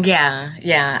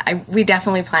 Yeah. We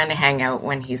definitely plan to hang out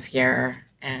when he's here.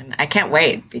 And I can't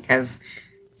wait because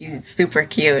he's super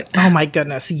cute. Oh my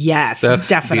goodness. Yes, that's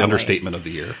definitely. The understatement of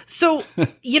the year. So,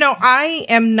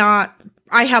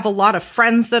 I have a lot of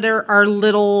friends that are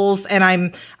littles, and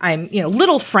I'm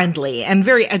little friendly and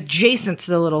very adjacent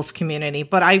to the littles community,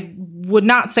 but I would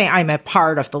not say I'm a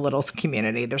part of the littles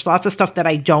community. There's lots of stuff that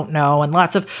I don't know and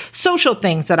lots of social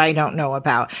things that I don't know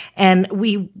about. And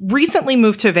we recently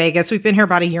moved to Vegas. We've been here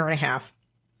about a year and a half.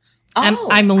 Oh,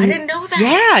 I didn't know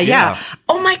that. Yeah.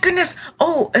 Oh my goodness.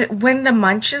 Oh, when the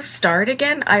munches start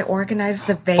again, I organized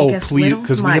the Vegas Littles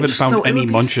because we haven't found any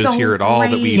munches here at all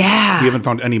that we haven't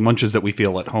found any munches that we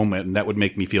feel at home at, and that would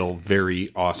make me feel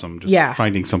very awesome. Just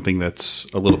finding something that's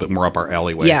a little bit more up our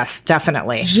alleyway. Yes,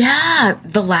 definitely. Yeah,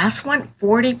 the last one,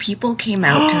 40 people came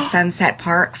out to Sunset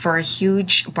Park for a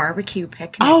huge barbecue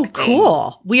picnic. Oh,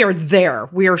 cool. We are there.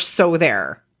 We are so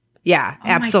there. Yeah,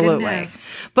 absolutely.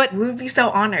 But we would be so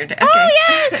honored. Okay.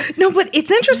 Oh yeah. No, but it's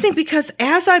interesting because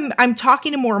as I'm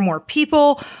talking to more and more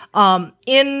people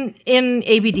in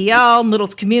ABDL and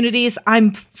Littles communities,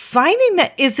 I'm finding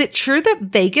that is it true that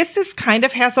Vegas is kind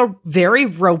of has a very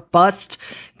robust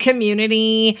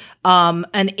community, an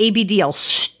ABDL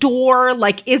store?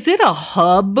 Like, is it a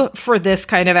hub for this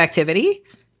kind of activity?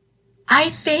 I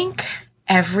think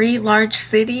every large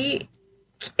city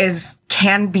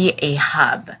can be a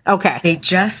hub. Okay. They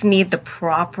just need the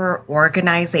proper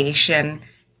organization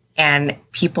and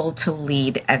people to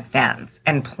lead events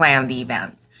and plan the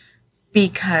events.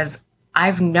 Because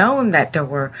I've known that there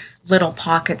were little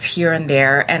pockets here and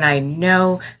there, and I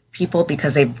know people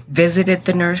because they visited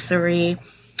the nursery,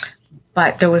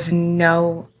 but there was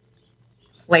no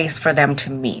place for them to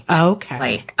meet. Okay.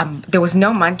 Like, there was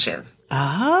no munches.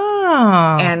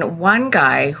 Oh. And one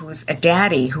guy who's a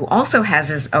daddy who also has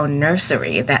his own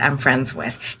nursery that I'm friends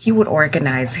with, he would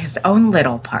organize his own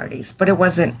little parties, but it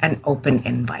wasn't an open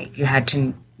invite. You had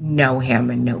to know him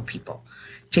and know people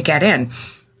to get in.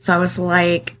 So I was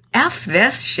like, F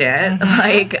this shit.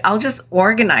 Like, I'll just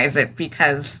organize it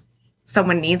because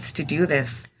someone needs to do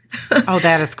this. Oh,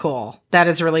 that is cool. That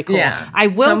is really cool. Yeah. I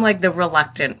will. So I'm like the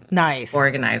reluctant nice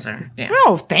organizer. Yeah.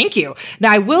 Oh, thank you.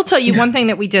 Now, I will tell you one thing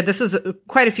that we did. This is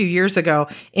quite a few years ago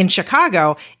in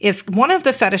Chicago. Is one of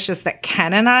the fetishes that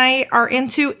Ken and I are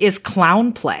into is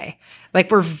clown play.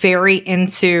 Like, we're very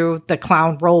into the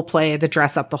clown role play, the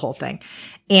dress up, the whole thing.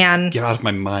 And get out of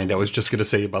my mind. I was just going to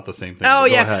say about the same thing. Oh, Go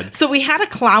yeah. ahead. So we had a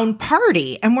clown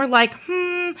party and we're like,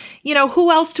 who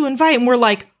else to invite? And we're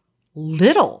like,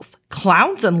 Littles,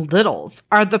 clowns and Littles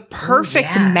are the perfect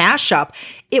mashup.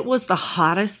 It was the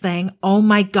hottest thing. Oh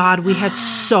my God. We had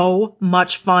so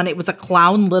much fun. It was a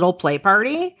clown little play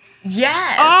party.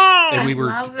 Yes. Oh, and we were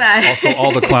love that. Also,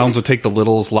 all the clowns would take the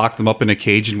Littles, lock them up in a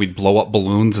cage, and we'd blow up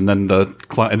balloons. And then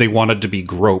and they wanted to be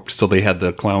groped, so they had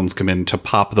the clowns come in to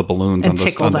pop the balloons and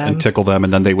tickle them,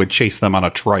 and then they would chase them on a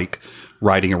trike,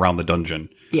 riding around the dungeon.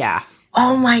 Yeah.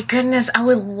 Oh my goodness, I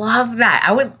would love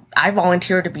that. I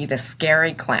volunteer to be the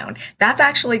scary clown. That's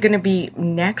actually going to be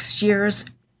next year's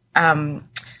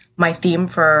my theme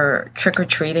for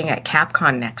trick-or-treating at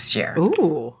CapCon next year.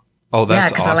 Ooh. Oh,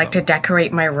 that's because awesome. I like to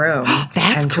decorate my room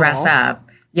and dress up.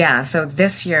 Yeah, so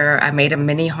this year I made a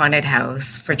mini haunted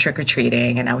house for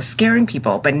trick-or-treating and I was scaring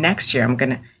people, but next year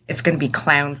it's going to be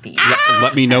clown themed.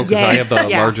 Let me know, because I have the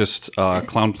largest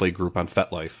clown play group on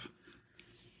FetLife.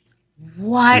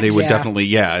 What? And they would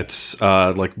definitely, it's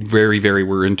like very, very,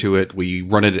 we're into it. We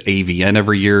run it at AVN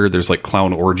every year. There's like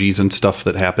clown orgies and stuff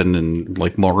that happen, and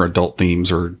like more adult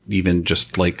themes, or even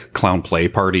just like clown play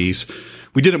parties.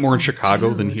 We did it more in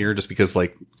Chicago than here, just because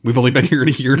like we've only been here in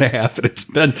a year and a half, and it's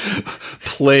been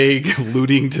plague,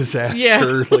 looting, disaster. Yeah.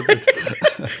 Like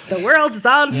the world is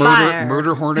on fire.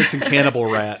 Murder hornets and cannibal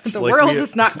rats. The world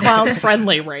is not clown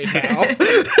friendly right now.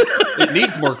 It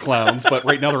needs more clowns, but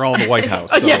right now they're all in the White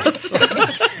House. So. Yes.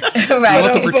 Right. We'll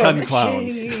have to pretend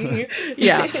clowns.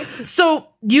 Yeah. So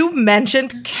you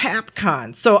mentioned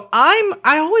CapCon. So I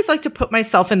always like to put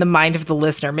myself in the mind of the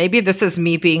listener. Maybe this is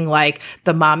me being like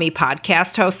the mommy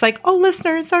podcast host, like, oh,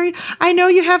 listeners, I know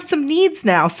you have some needs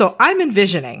now. So I'm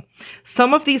envisioning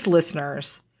some of these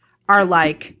listeners are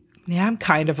like, yeah, I'm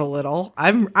kind of a little,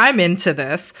 I'm into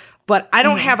this, but I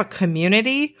don't have a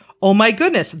community. Oh my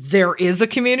goodness, there is a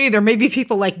community. There may be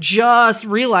people like just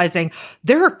realizing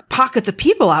there are pockets of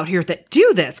people out here that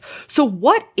do this. So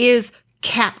what is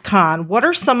CapCon? What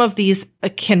are some of these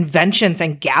conventions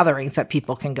and gatherings that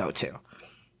people can go to?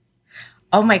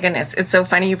 Oh my goodness. It's so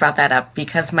funny you brought that up,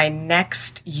 because my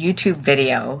next YouTube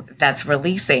video that's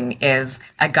releasing is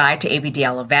a guide to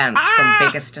ABDL events from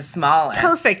biggest to smallest.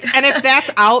 Perfect. And if that's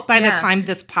out by the time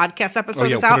this podcast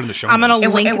episode is out, I'm going to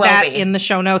link that in the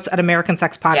show notes at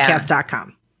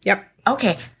americansexpodcast.com. Yep.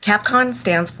 Okay. CapCon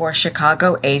stands for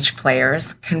Chicago Age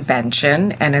Players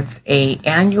Convention, and it's a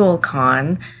annual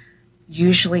con,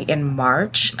 usually in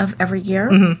March of every year.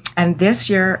 Mm-hmm. And this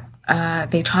year,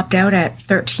 they topped out at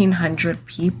 1,300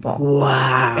 people.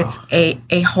 Wow. It's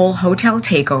a whole hotel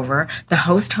takeover. The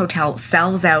host hotel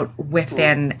sells out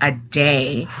within a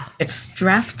day. It's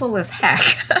stressful as heck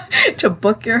to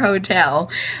book your hotel.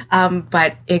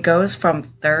 But it goes from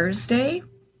Thursday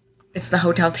It's the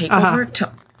hotel takeover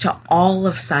to all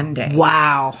of Sunday.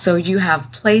 Wow. So you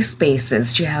have play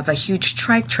spaces, you have a huge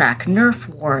trike track, Nerf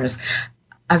wars,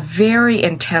 a very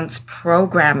intense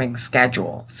programming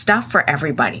schedule, stuff for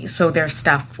everybody. So there's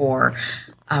stuff for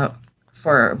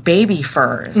baby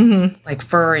furs, like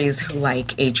furries who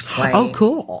like age play. Oh,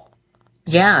 cool.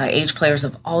 Yeah, age players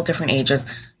of all different ages.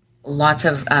 Lots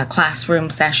of classroom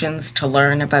sessions to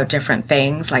learn about different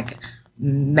things like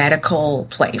medical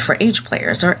play for age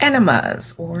players, or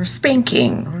enemas, or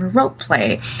spanking, or rope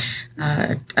play.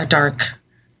 A dark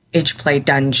age play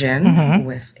dungeon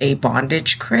with a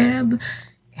bondage crib,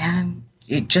 and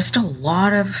just a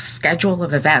lot of schedule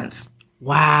of events.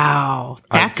 Wow.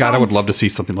 I would love to see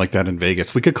something like that in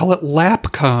Vegas. We could call it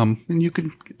LapCom, and you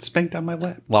can get spanked on my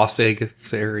lap. Las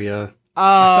Vegas area.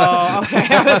 Oh, okay.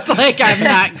 I was like, I'm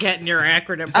not getting your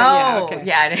acronym. But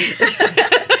yeah.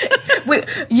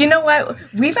 You know what?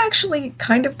 We've actually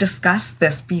kind of discussed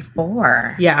this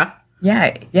before. Yeah.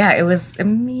 Yeah. It was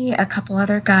me, a couple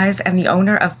other guys, and the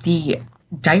owner of the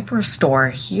diaper store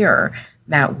here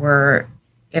that were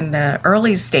in the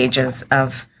early stages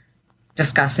of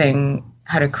discussing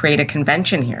how to create a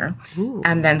convention here. Ooh.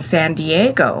 And then San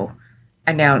Diego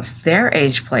announced their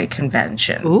age play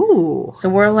convention. Ooh. So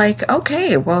we're like,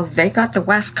 okay, well, they got the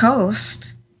West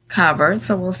Coast covered,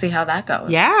 so we'll see how that goes.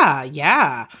 Yeah.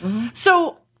 Mm-hmm.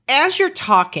 So as you're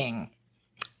talking,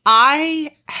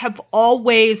 I have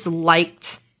always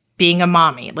liked being a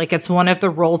mommy. Like, it's one of the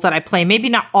roles that I play. Maybe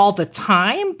not all the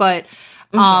time, but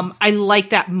I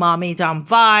like that mommy dom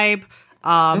vibe,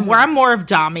 where I'm more of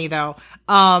dommy, though.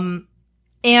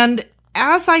 And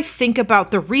as I think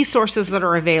about the resources that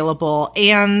are available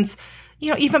and,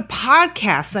 even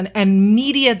podcasts and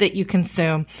media that you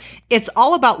consume, it's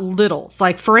all about littles.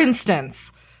 Like, for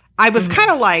instance, I was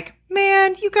kind of like,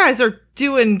 man, you guys are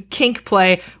doing kink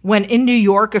play when in New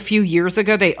York a few years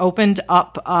ago, they opened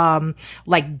up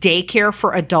like daycare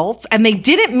for adults, and they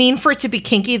didn't mean for it to be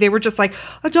kinky. They were just like,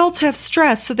 adults have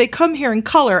stress, so they come here and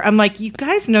color. I'm like, you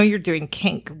guys know you're doing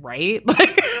kink, right?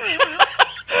 Like,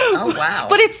 oh, wow.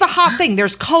 But it's the hot thing.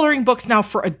 There's coloring books now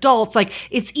for adults. Like,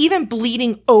 it's even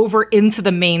bleeding over into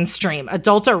the mainstream.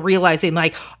 Adults are realizing,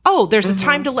 like, oh, there's a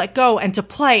time to let go and to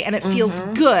play, and it feels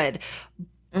good,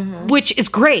 which is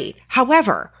great.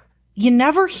 However, you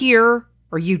never hear,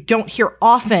 or you don't hear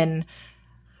often,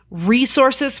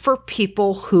 resources for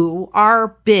people who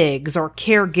are bigs or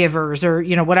caregivers or,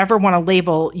 whatever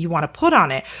label you want to put on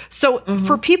it. So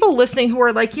for people listening who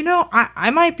are like,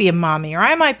 I might be a mommy or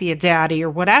I might be a daddy or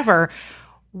whatever,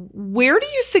 where do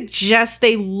you suggest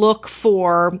they look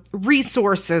for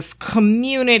resources,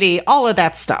 community, all of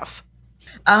that stuff?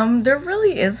 There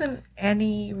really isn't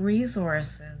any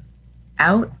resources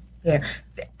out there.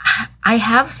 I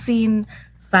have seen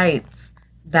sites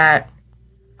that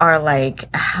are like,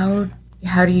 how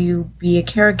do you be a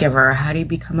caregiver? How do you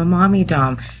become a mommy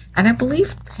dom? And I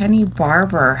believe Penny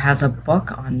Barber has a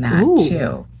book on that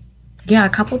too. Yeah, a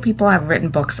couple of people have written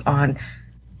books on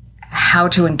how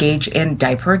to engage in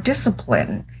diaper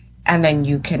discipline. And then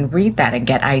you can read that and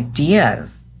get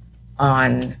ideas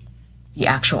on the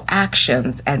actual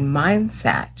actions and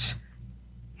mindset.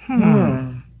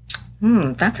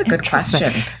 That's a good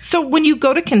question. So when you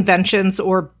go to conventions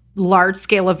or large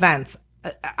scale events,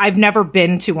 I've never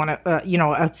been to one,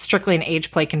 a strictly an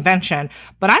age play convention,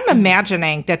 but I'm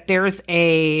imagining that there's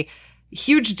a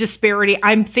huge disparity.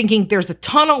 I'm thinking there's a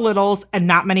ton of littles and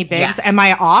not many bigs. Yes. Am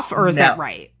I off, or is that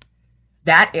right?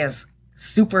 That is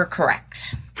super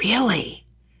correct. Really?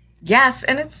 Yes.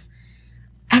 And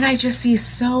I just see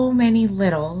so many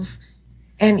littles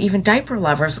and even diaper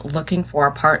lovers looking for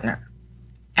a partner.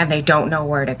 And they don't know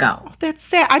where to go. That's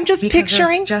sad. I'm just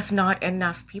picturing. There's just not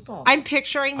enough people. I'm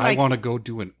picturing. I want to go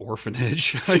do an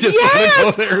orphanage. I just want to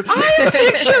go there.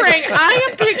 I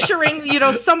am picturing.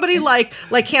 Somebody like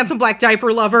handsome black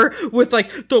diaper lover with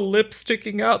like the lip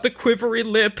sticking out, the quivery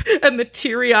lip, and the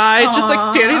teary eyes, just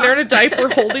like standing there in a diaper,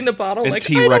 holding the bottle, and like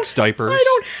T-Rex diapers. I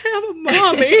don't have a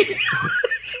mommy.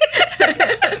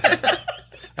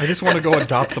 I just want to go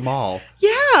adopt them all.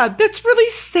 Yeah, that's really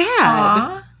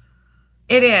sad.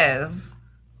 It is.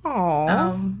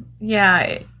 Oh. Yeah,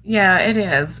 it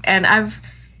is. And I've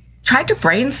tried to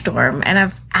brainstorm, and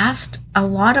I've asked a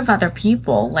lot of other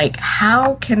people, like,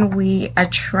 how can we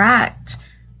attract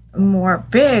more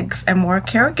bigs and more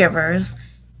caregivers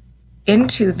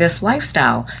into this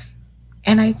lifestyle?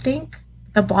 And I think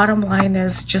the bottom line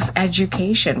is just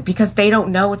education, because they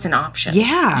don't know it's an option.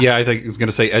 Yeah. Yeah, I think I was going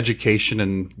to say education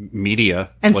and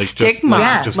media. And stigma.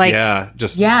 Yes.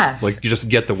 Like you just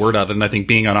get the word out. And I think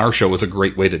being on our show is a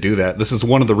great way to do that. This is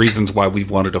one of the reasons why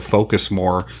we've wanted to focus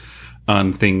more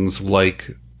on things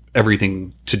like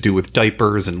everything to do with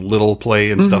diapers and little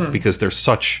play and stuff, because there's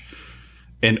such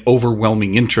an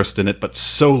overwhelming interest in it, but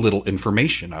so little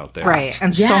information out there. Right.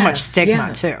 And so much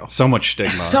stigma too. So much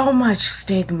stigma. So much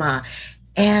stigma.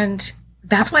 And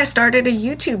that's why I started a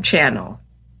YouTube channel.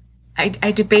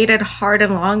 I debated hard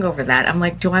and long over that. I'm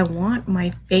like, do I want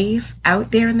my face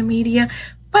out there in the media?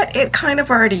 But it kind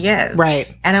of already is. Right.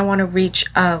 And I want to reach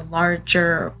a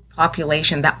larger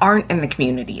population that aren't in the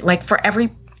community. Like for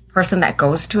every person that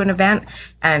goes to an event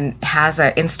and has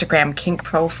an Instagram kink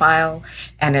profile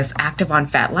and is active on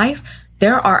FetLife,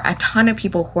 there are a ton of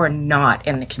people who are not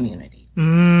in the community,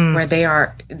 where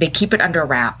they keep it under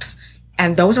wraps.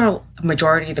 And those are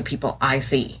majority of the people I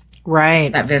see.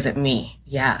 Right. That visit me.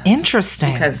 Yes.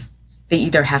 Interesting. Because they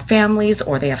either have families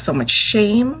or they have so much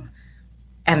shame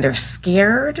and they're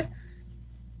scared.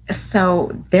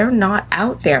 So they're not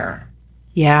out there.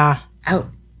 Yeah. Out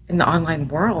in the online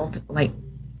world, like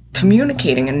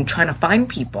communicating and trying to find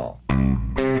people.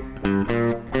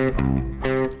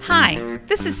 Hi,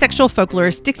 this is sexual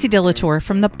folklorist Dixie Delatour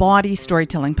from the Body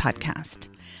Storytelling Podcast.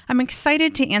 I'm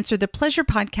excited to answer the Pleasure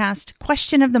Podcast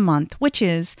question of the month, which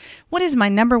is, what is my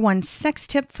number one sex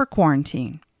tip for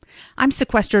quarantine? I'm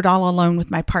sequestered all alone with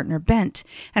my partner, Bent,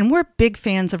 and we're big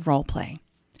fans of role play.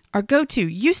 Our go-to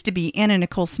used to be Anna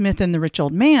Nicole Smith and the Rich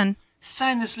Old Man.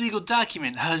 Sign this legal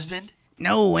document, husband.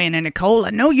 No, Anna Nicole,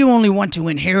 I know you only want to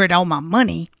inherit all my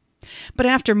money. But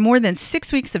after more than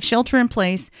 6 weeks of shelter in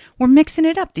place, we're mixing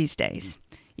it up these days.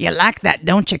 You like that,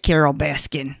 don't you, Carol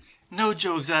Baskin? No,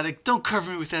 Joe Exotic, don't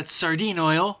cover me with that sardine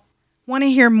oil. Want to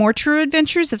hear more true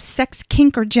adventures of sex,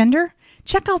 kink, or gender?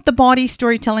 Check out the Body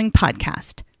Storytelling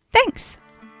Podcast. Thanks.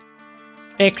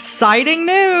 Exciting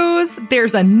news!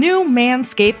 There's a new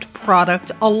Manscaped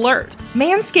product alert.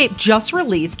 Manscaped just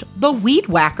released the Weed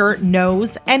Whacker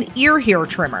nose and ear hair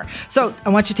trimmer. So I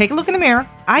want you to take a look in the mirror.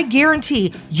 I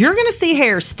guarantee you're going to see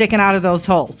hair sticking out of those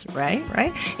holes, right?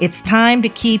 It's time to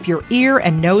keep your ear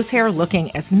and nose hair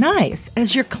looking as nice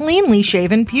as your cleanly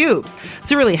shaven pubes.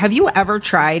 So really, have you ever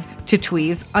tried to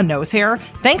tweeze a nose hair?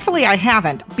 Thankfully, I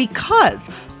haven't, because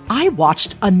I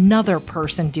watched another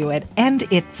person do it, and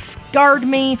it scarred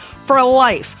me for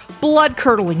life.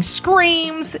 Blood-curdling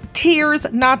screams, tears,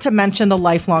 not to mention the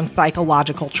lifelong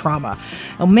psychological trauma.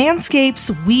 Now,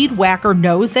 Manscaped's Weed Whacker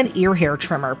nose and ear hair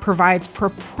trimmer provides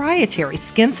proprietary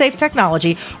skin-safe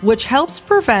technology, which helps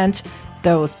prevent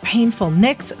those painful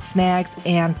nicks, snags,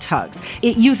 and tugs.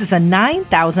 It uses a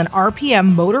 9,000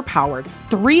 RPM motor-powered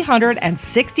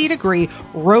 360-degree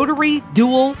rotary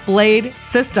dual blade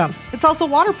system. It's also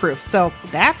waterproof, so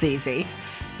that's easy.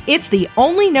 It's the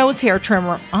only nose hair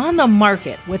trimmer on the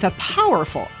market with a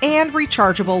powerful and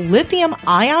rechargeable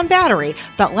lithium-ion battery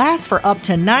that lasts for up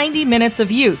to 90 minutes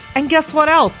of use. And guess what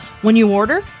else? When you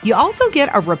order, you also get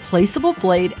a replaceable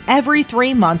blade every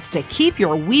 3 months to keep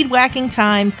your weed whacking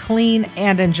time clean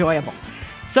and enjoyable.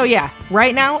 So yeah,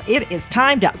 right now it is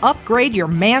time to upgrade your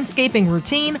manscaping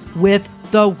routine with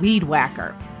the Weed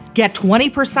Whacker. Get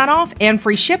 20% off and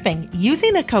free shipping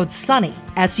using the code SUNNY,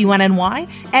 SUNNY,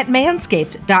 at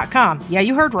manscaped.com. Yeah,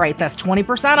 you heard right. That's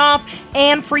 20% off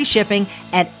and free shipping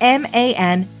at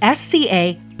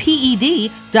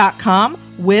manscaped.com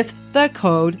with the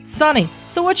code SUNNY.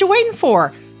 So what you waiting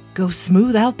for? Go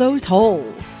smooth out those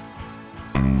holes.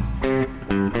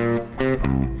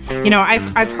 You know,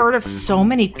 I've heard of so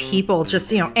many people, just,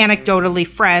 anecdotally,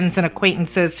 friends and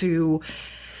acquaintances who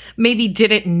maybe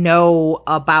didn't know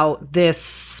about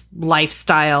this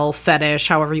lifestyle fetish,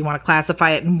 however you want to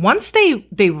classify it. And once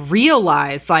they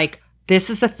realize, like, this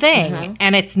is a thing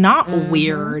and it's not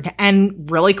weird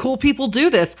and really cool people do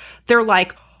this, they're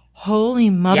like, holy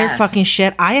motherfucking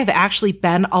shit, I have actually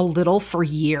been a little for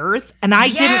years and I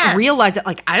didn't realize it.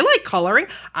 Like, I like coloring.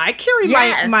 I carry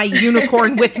my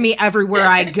unicorn with me everywhere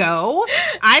I go.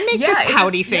 I make the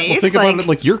pouty face. Well, think about it,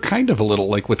 like, you're kind of a little,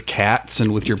 like, with cats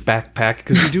and with your backpack,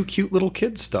 because you do cute little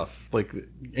kid stuff. Like,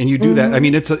 and you do that. I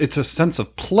mean, it's a sense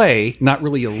of play, not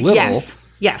really a little.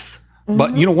 Yes.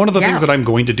 But, one of the things that I'm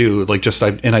going to do, like,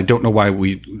 and I don't know why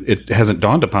it hasn't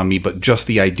dawned upon me, but just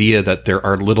the idea that there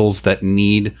are littles that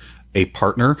need a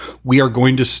partner. We are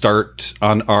going to start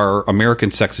on our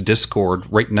American Sex Discord,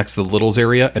 right next to the littles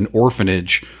area, an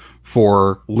orphanage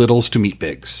for littles to meet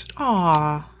bigs.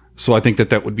 Aww. So I think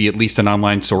that would be at least an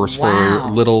online source for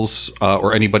littles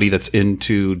or anybody that's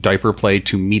into diaper play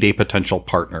to meet a potential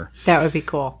partner. That would be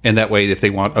cool. And that way, if they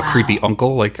want a creepy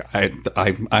uncle, like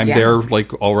I'm there,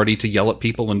 like, all ready to yell at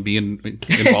people and be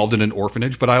involved in an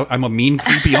orphanage. But I'm a mean,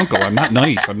 creepy uncle. I'm not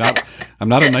nice. I'm not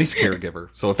a nice caregiver.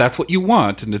 So if that's what you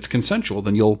want and it's consensual,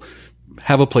 then you'll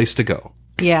have a place to go.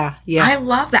 Yeah. Yeah. I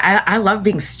love that. I love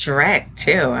being strict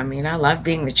too. I mean, I love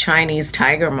being the Chinese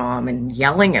tiger mom and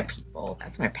yelling at people.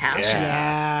 That's my passion.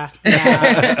 Yeah.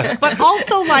 But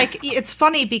also, like, it's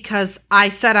funny because I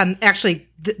said on actually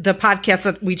the podcast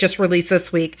that we just released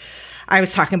this week, I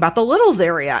was talking about the littles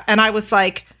area, and I was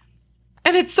like,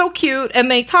 and it's so cute, and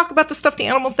they talk about the stuffed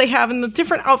animals they have and the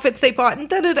different outfits they bought, and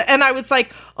da-da-da. And I was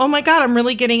like, oh my God, I'm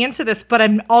really getting into this, but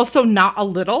I'm also not a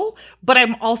little, but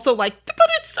I'm also like, but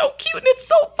it's so cute and it's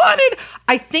so fun. And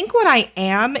I think what I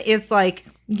am is like,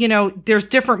 you know, there's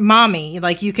different mommy.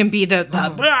 Like you can be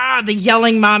the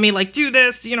yelling mommy, like do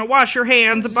this, you know, wash your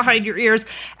hands and behind your ears.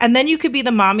 And then you could be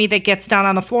the mommy that gets down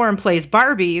on the floor and plays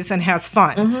Barbies and has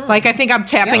fun. Like I think I'm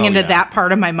tapping into that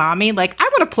part of my mommy. Like I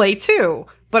want to play too,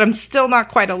 but I'm still not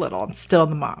quite a little. I'm still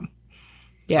the mom.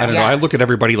 Yeah. I don't know. I look at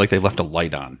everybody like they left a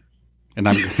light on. And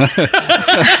I'm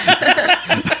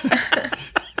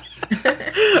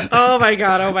Oh my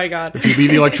God. If you leave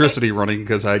the electricity running,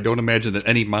 because I don't imagine that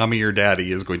any mommy or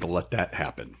daddy is going to let that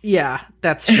happen. Yeah,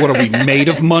 that's true. What are we, made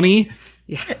of money?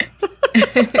 Yeah.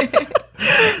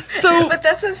 But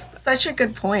this is such a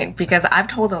good point because I've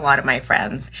told a lot of my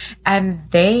friends and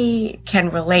they can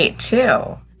relate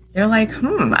too. They're like,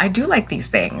 I do like these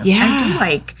things. Yeah. I do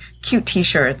like cute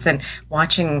t-shirts and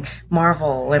watching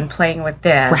Marvel and playing with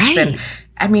this. Right. And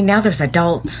I mean, now there's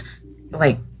adult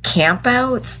like camp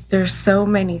outs. There's so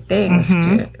many things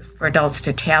for adults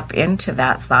to tap into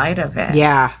that side of it.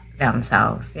 Yeah.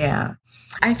 Themselves. Yeah.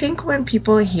 I think when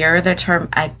people hear the term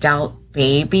adult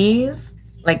babies,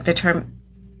 like the term,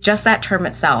 just that term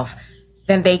itself,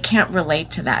 then they can't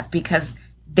relate to that because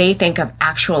they think of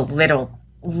actual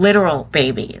literal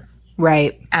babies.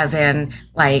 Right. As in,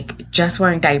 like, just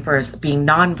wearing diapers, being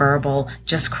nonverbal,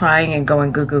 just crying and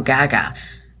going goo goo gaga,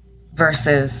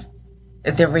 versus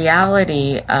the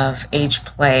reality of age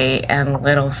play and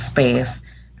little space.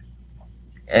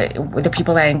 The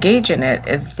people that engage in it,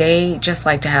 they just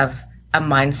like to have a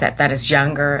mindset that is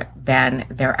younger than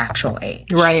their actual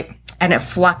age. Right. And it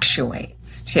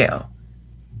fluctuates too,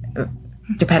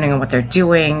 depending on what they're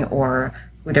doing or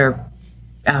who they're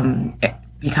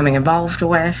becoming involved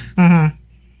with.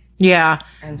 Yeah.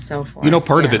 And so forth. You know,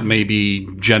 part of it may be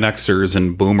Gen Xers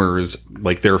and Boomers,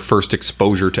 like their first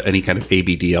exposure to any kind of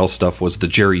ABDL stuff was the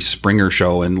Jerry Springer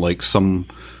show and like some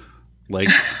like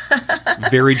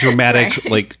very dramatic,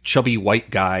 like chubby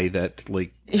white guy that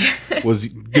like was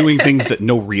doing things that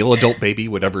no real adult baby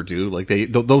would ever do. Like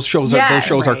those shows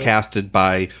are casted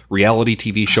by reality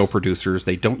TV show producers.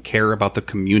 They don't care about the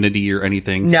community or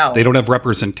anything. No, they don't have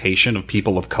representation of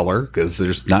people of color because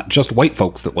there's not just white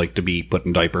folks that like to be put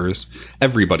in diapers.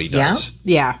 Everybody does.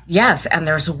 Yeah. Yes, and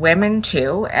there's women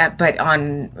too, but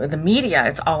on the media,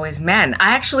 it's always men.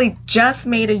 I actually just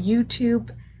made a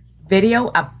YouTube video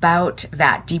about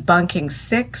that, debunking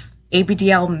 6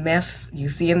 ABDL myths you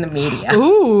see in the media.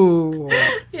 Ooh.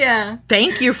 Yeah.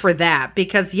 Thank you for that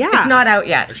because it's not out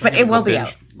yet, but it will be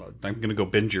out. I'm going to go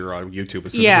binge your YouTube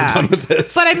as soon as we're done with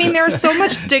this. But I mean, there's so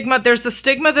much stigma. There's the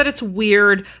stigma that it's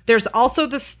weird. There's also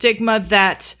the stigma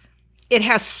that it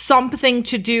has something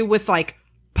to do with like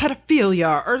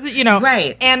pedophilia or, you know.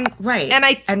 Right. And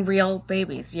real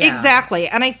babies. Yeah. Exactly.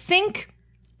 And I think,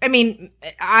 I mean,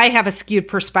 I have a skewed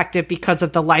perspective because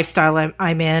of the lifestyle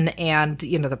I'm in and,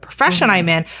 you know, the profession I'm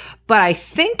in. But I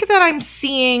think that I'm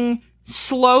seeing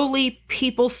slowly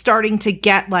people starting to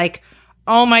get like,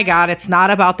 oh my God, it's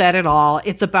not about that at all.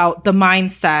 It's about the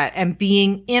mindset and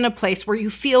being in a place where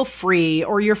you feel free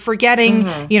or you're forgetting,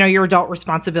 you know, your adult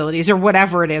responsibilities or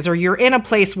whatever it is, or you're in a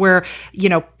place where, you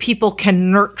know, people can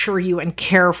nurture you and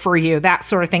care for you. That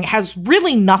sort of thing. It has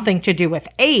really nothing to do with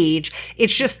age.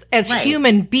 It's just as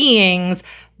human beings,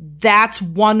 that's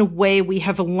one way we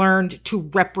have learned to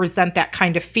represent that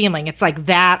kind of feeling. It's like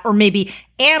that, or maybe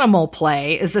animal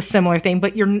play is a similar thing,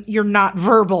 but you're not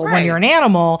verbal when you're an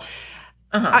animal.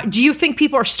 Do you think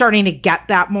people are starting to get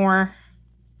that more?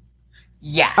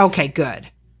 Yes. Okay, good.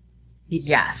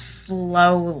 Yes,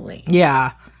 slowly.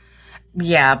 Yeah.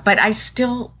 Yeah, but I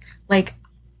still, like,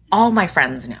 all my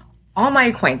friends know. All my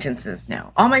acquaintances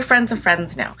know. All my friends of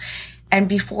friends know. And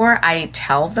before I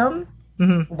tell them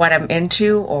what I'm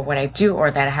into or what I do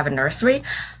or that I have a nursery,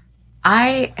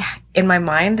 in my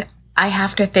mind, I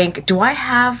have to think, do I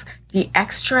have the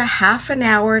extra half an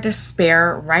hour to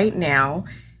spare right now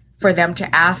for them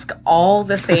to ask all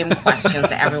the same questions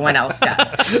that everyone else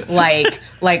does?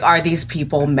 Like, are these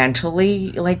people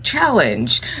mentally, like,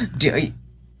 challenged?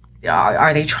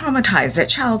 Are they traumatized at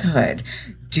childhood?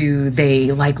 Do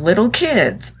they like little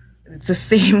kids? It's the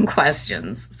same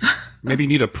questions. Maybe you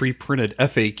need a pre-printed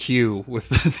FAQ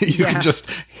with you can just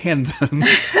hand them.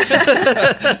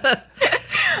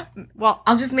 Well,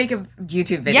 I'll just make a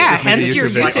YouTube video. yeah, Make a hence your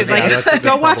YouTube video. YouTube. Yeah, Like, that's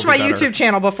go watch my probably better. YouTube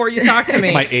channel before you talk to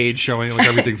me. My age showing, like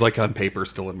everything's like on paper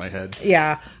still in my head.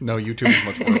 Yeah. No, YouTube is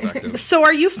much more effective. So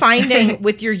are you finding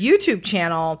with your YouTube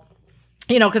channel,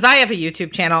 you know, because I have a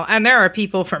YouTube channel and there are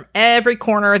people from every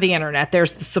corner of the internet.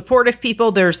 There's the supportive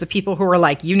people. There's the people who are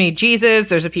like, you need Jesus.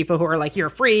 There's the people who are like, you're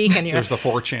a freak. And you're There's the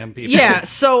 4chan people. yeah.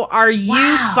 So are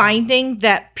you finding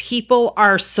that people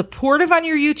are supportive on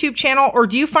your YouTube channel, or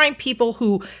do you find people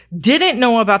who didn't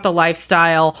know about the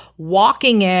lifestyle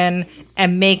walking in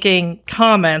and making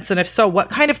comments? And if so, what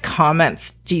kind of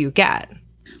comments do you get?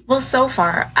 Well, so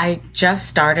far, I just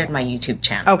started my YouTube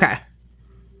channel. Okay.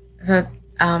 So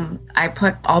I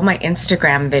put all my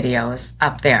Instagram videos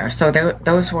up there. So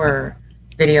those were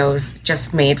videos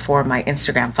just made for my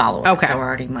Instagram followers. Okay. So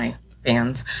already my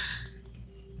fans.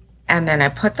 And then I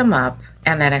put them up,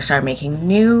 and then I started making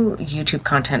new YouTube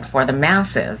content for the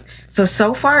masses.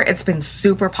 So far, it's been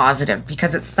super positive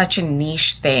because it's such a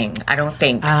niche thing. I don't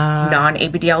think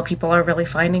non-ABDL people are really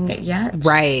finding it yet.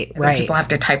 Right, And then right. people have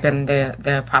to type in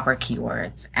the proper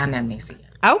keywords, and then they see it.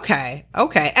 Okay.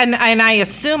 And I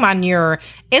assume on your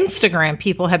Instagram,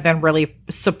 people have been really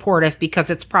supportive because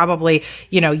it's probably,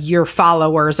 you know, your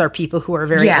followers are people who are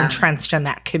very entrenched in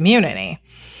that community.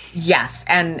 Yes,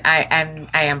 and I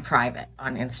am private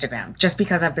on Instagram just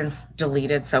because I've been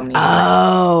deleted so many times.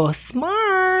 Oh,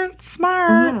 smart.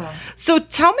 So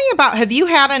tell me about, have you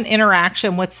had an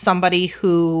interaction with somebody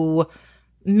who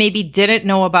maybe didn't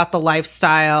know about the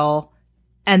lifestyle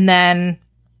and then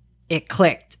it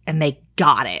clicked and they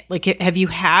got it? Like, have you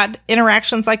had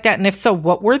interactions like that? And if so,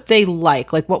 what were they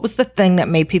like? Like, what was the thing that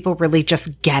made people really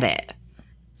just get it?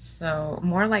 So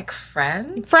more like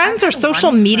friends? Friends I've or had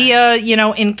social one media, you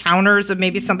know, encounters of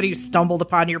maybe somebody who stumbled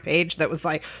upon your page that was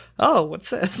like, oh, what's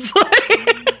this?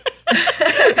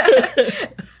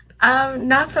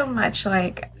 Not so much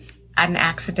like an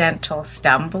accidental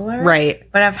stumbler.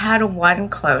 Right. But I've had one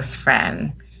close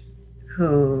friend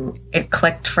who it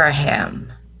clicked for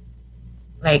him.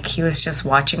 Like, he was just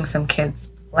watching some kids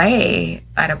play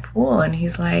at a pool, and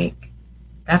he's like,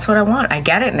 that's what I want. I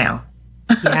get it now.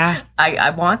 Yeah.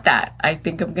 I want that. I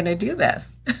think I'm going to do this.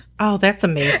 Oh, that's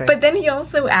amazing. But then he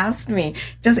also asked me,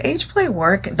 does age play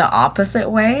work the opposite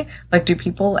way? Like, do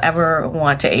people ever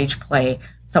want to age play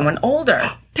someone older?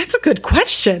 That's a good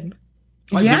question.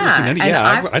 I've never seen any. and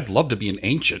Yeah, I'd love to be an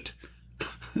ancient.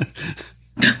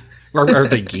 Are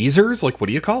they geezers? Like, what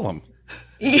do you call them?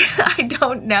 Yeah, I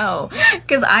don't know,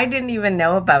 because I didn't even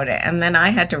know about it. And then I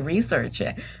had to research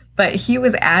it. But he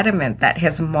was adamant that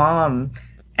his mom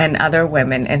and other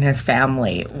women in his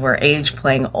family were age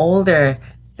playing older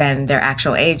than their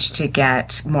actual age to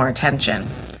get more attention,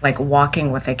 like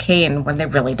walking with a cane when they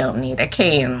really don't need a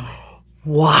cane.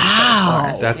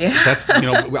 Wow. That's you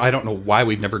know, I don't know why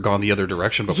we've never gone the other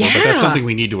direction before, but that's something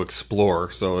we need to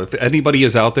explore. So if anybody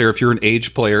is out there, if you're an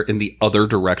age player in the other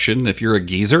direction, if you're a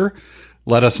geezer,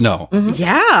 let us know.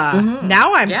 Yeah.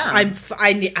 Now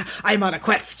I'm on a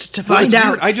quest to find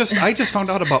out. Weird. I just found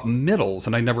out about middles,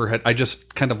 and I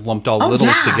just kind of lumped all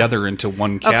littles together into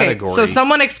one category. So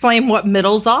someone explain what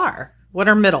middles are. What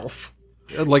are middles?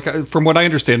 Like, from what I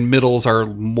understand, middles are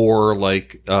more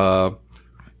like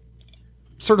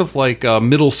sort of like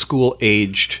middle school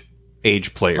aged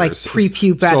age players, Like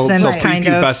prepubescent, so kind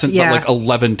of. prepubescent, Yeah. but like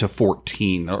 11 to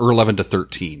 14 or 11 to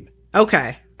 13.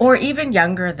 Okay. Or even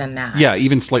younger than that. Yeah,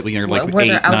 even slightly younger, like Where 8,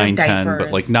 they're out of 9, 10, but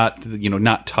diapers. like not,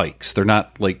 not tykes. They're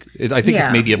not like, I think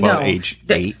it's maybe about age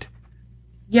 8.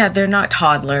 Yeah, they're not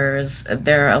toddlers.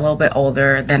 They're a little bit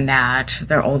older than that.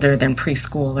 They're older than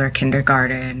preschool or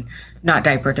kindergarten, not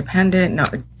diaper dependent,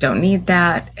 don't need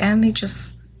that. And they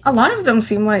just, a lot of them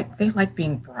seem like they like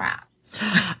being brats.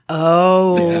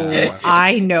 Oh,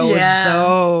 I know Yeah.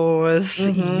 those.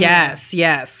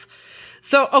 Yes.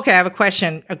 So, okay, I have a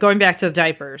question. Going back to the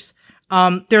diapers.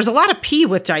 There's a lot of pee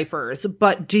with diapers,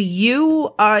 but do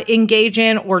you engage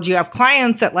in, or do you have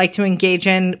clients that like to engage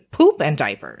in poop and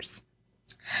diapers?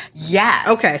 Yes.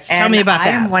 Okay, so tell me about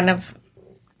I that. am one of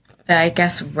the, I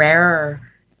guess, rarer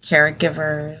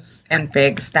caregivers and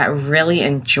bigs that really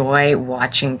enjoy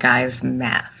watching guys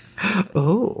mess.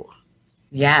 Oh.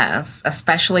 Yes,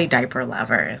 especially diaper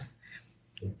lovers.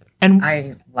 And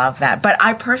I love that. But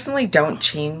I personally don't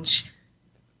change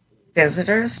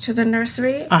visitors to the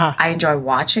nursery. I enjoy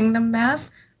watching them mess,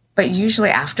 but usually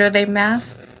after they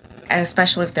mess, and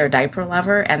especially if they're a diaper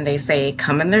lover and they say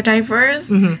come in their diapers,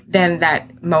 then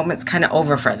that moment's kind of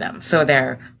over for them. So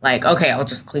they're like, okay, I'll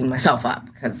just clean myself up,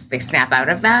 because they snap out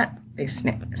of that. They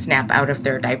snap out of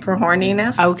their diaper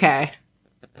horniness. okay.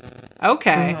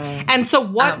 And so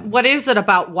what is it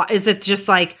about? What is it just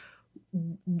like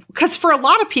because for a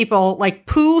lot of people, like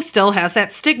poo still has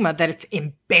that stigma that it's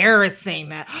embarrassing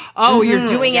that, you're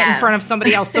doing it in front of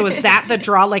somebody else. So is that the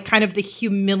draw, like kind of the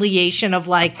humiliation of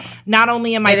like, not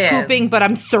only am I pooping, but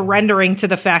I'm surrendering to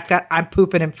the fact that I'm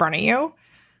pooping in front of you?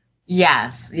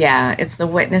 Yes. Yeah. It's the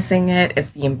witnessing it.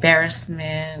 It's the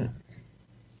embarrassment.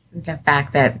 The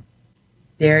fact that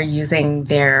they're using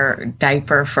their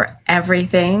diaper for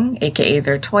everything, aka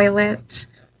their toilet.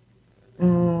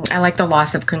 I like the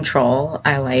loss of control.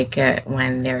 I like it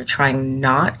when they're trying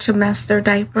not to mess their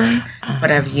diaper,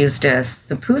 but I've used a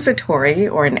suppository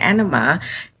or an enema,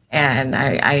 and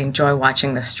I enjoy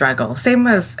watching the struggle. Same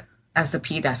as the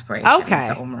pee desperation, okay.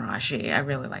 the omurashi. I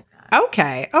really like that.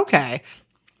 Okay.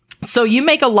 So you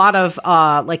make a lot of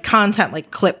like content, like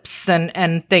clips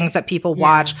and things that people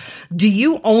watch. Do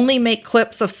you only make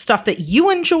clips of stuff that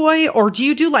you enjoy, or do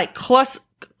you do like custom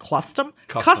clips?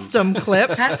 Custom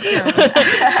clips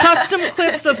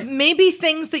of maybe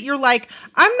things that you're like,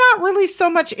 I'm not really so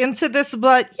much into this,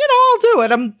 but I'll do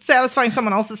it. I'm satisfying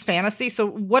someone else's fantasy. So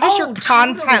what is your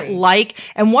content like?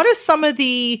 And what is some of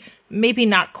the maybe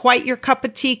not quite your cup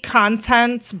of tea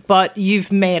content, but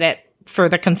you've made it for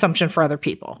the consumption for other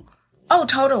people? Oh,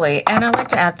 totally. And I like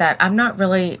to add that I'm not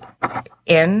really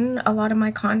in a lot of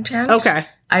my content. Okay.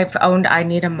 I've owned I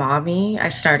Need a Mommy. I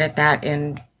started that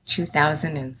in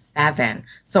 2007.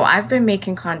 So I've been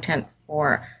making content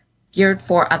geared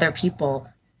for other people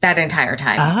that entire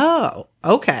time. Oh,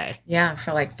 okay. Yeah,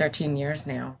 for like 13 years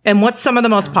now. And what's some of the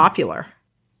most popular?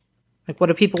 Like, what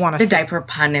do people want to see? The diaper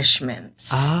punishment.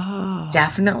 Oh.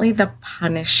 Definitely the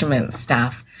punishment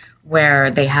stuff where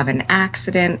they have an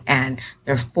accident and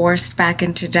they're forced back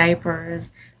into diapers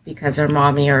because their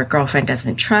mommy or girlfriend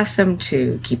doesn't trust them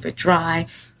to keep it dry.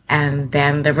 And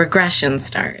then the regression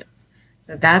starts.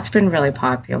 So that's been really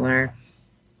popular.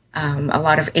 A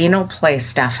lot of anal play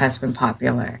stuff has been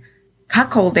popular.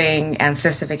 Cuckolding and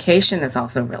sissification is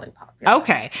also really popular.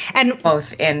 Okay. And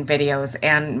both in videos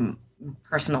and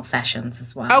personal sessions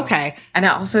as well. Okay. And I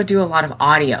also do a lot of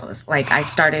audios. Like I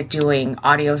started doing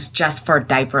audios just for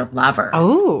diaper lovers.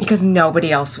 Oh. Because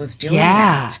nobody else was doing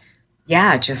that.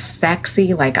 Yeah, just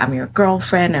sexy, like I'm your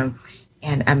girlfriend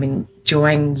and I'm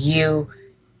enjoying you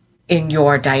in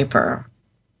your diaper.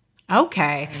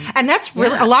 Okay. And that's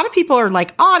really, a lot of people are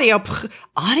like audio,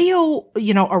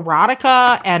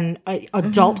 erotica and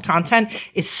adult content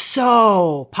is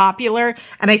so popular.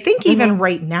 And I think even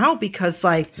right now, because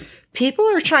like people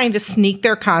are trying to sneak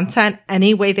their content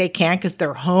any way they can because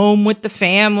they're home with the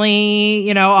family,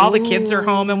 all the kids are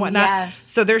home and whatnot. Yes.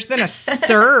 So there's been a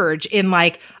surge in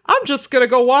like, I'm just going to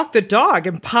go walk the dog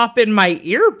and pop in my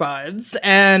earbuds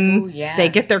and they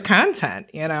get their content,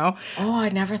 Oh, I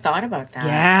never thought about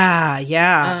that.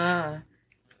 Yeah.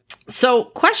 So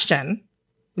question,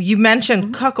 you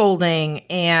mentioned cuckolding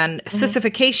and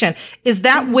sissification. Is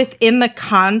that within the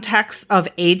context of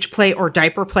age play or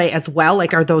diaper play as well?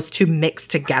 Like, are those two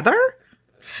mixed together?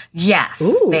 Yes,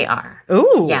 they are.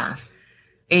 Ooh. Yes.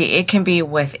 It can be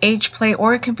with age play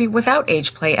or it can be without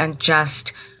age play and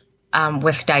just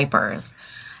with diapers.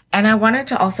 And I wanted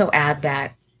to also add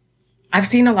that I've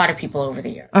seen a lot of people over the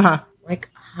years, like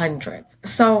hundreds.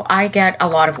 So I get a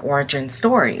lot of origin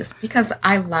stories because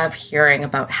I love hearing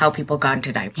about how people got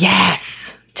into diapers.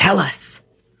 Yes. Tell us.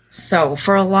 So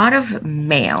for a lot of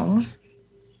males,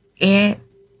 it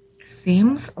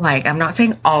seems like, I'm not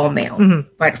saying all males,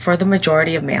 but for the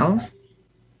majority of males,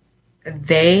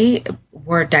 they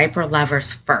were diaper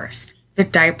lovers first. The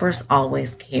diapers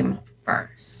always came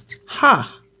first. Huh.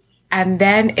 And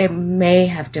then it may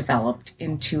have developed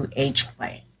into age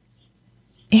play.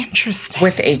 Interesting.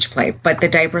 With age play. But the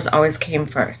diapers always came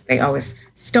first. They always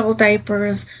stole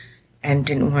diapers and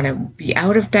didn't want to be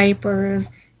out of diapers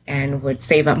and would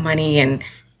save up money and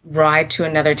ride to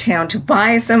another town to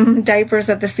buy some diapers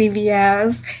at the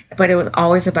CVS. But it was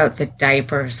always about the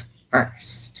diapers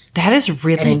first. That is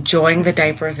really... And enjoying the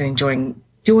diapers and enjoying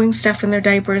doing stuff in their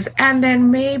diapers. And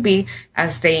then maybe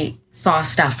as they saw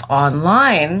stuff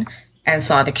online and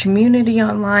saw the community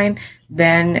online,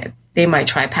 then they might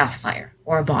try a pacifier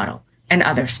or a bottle and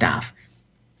other stuff.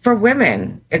 For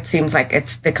women, it seems like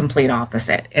it's the complete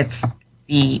opposite. It's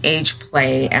the age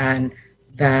play and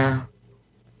the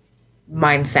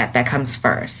mindset that comes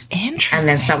first. Interesting. And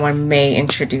then someone may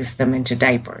introduce them into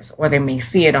diapers, or they may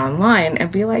see it online and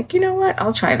be like, you know what,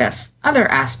 I'll try this other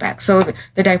aspect. So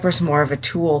the diaper's more of a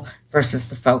tool versus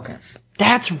the focus.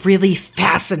 That's really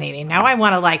fascinating. Now I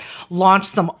want to like launch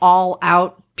some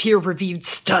all-out peer-reviewed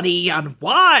study on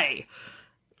why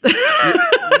You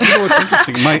know what's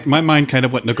interesting? My mind kind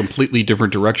of went in a completely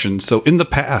different direction. So in the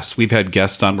past, we've had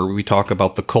guests on where we talk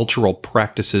about the cultural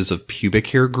practices of pubic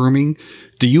hair grooming.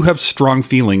 Do you have strong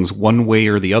feelings one way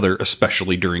or the other,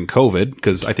 especially during COVID?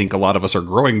 Because I think a lot of us are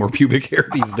growing more pubic hair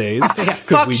these days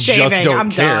because we shaving. just don't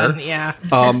I'm care. done.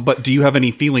 Yeah. But do you have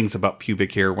any feelings about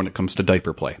pubic hair when it comes to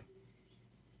diaper play?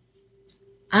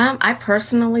 I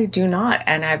personally do not,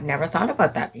 and I've never thought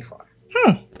about that before.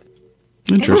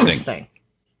 Interesting.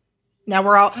 Now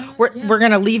we're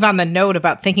going to leave on the note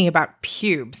about thinking about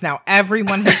pubes. Now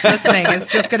everyone who's listening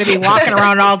is just going to be walking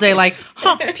around all day like,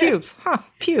 pubes.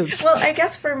 Well, I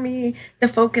guess for me, the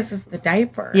focus is the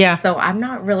diaper. Yeah. So I'm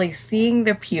not really seeing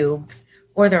the pubes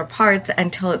or their parts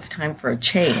until it's time for a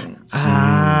change.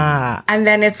 And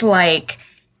then it's like,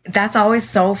 that's always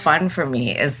so fun for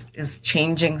me is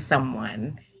changing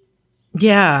someone.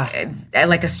 Yeah.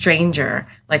 Like a stranger,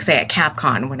 like say at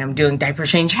Capcom when I'm doing diaper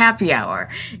change happy hour.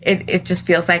 It just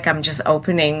feels like I'm just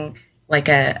opening like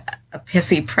a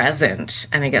pissy present,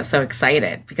 and I get so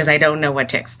excited because I don't know what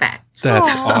to expect.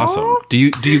 That's awesome. Do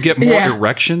you get more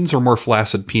erections or more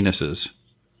flaccid penises?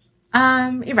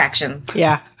 Erections.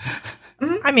 Yeah.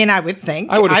 I mean, I would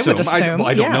think. I would assume.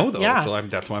 I don't Yeah, know though, yeah. so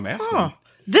that's why I'm asking.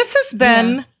 This has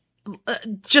been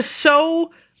just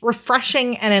so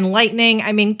refreshing and enlightening.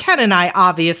 I mean, Ken and I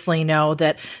obviously know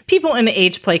that people in the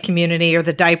age play community or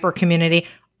the diaper community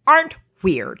aren't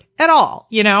weird at all,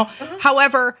 you know?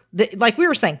 However, like we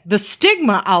were saying, the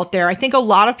stigma out there, I think a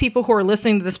lot of people who are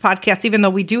listening to this podcast, even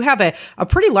though we do have a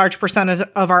pretty large percentage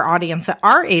of our audience that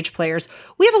are age players,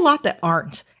 we have a lot that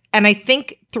aren't. And I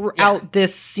think throughout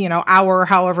this, hour,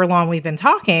 however long we've been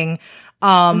talking,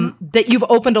 that you've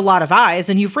opened a lot of eyes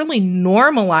and you've really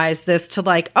normalized this to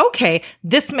like, okay,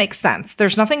 this makes sense.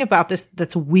 There's nothing about this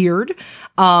that's weird.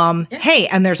 Hey,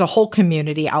 and there's a whole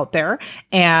community out there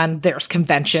and there's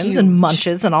conventions and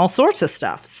munches and all sorts of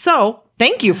stuff. So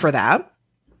thank you for that.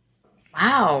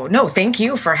 Wow. No, thank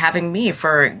you for having me,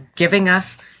 for giving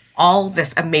us all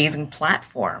this amazing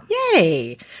platform.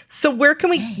 Yay. So where can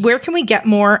we get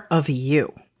more of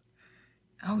you?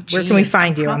 Oh, geez. Where can we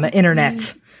find you on the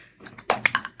internet?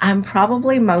 I'm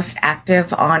probably most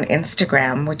active on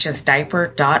Instagram, which is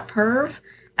diaper.perv.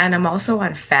 And I'm also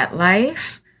on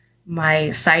FetLife. My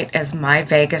site is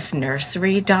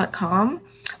myvegasnursery.com.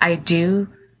 I do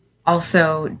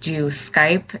also do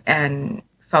Skype and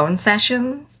phone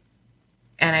sessions.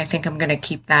 And I think I'm going to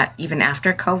keep that even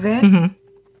after COVID.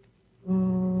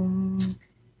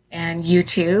 And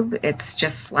YouTube, it's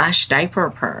just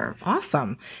 /diaperperv.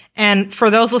 Awesome. And for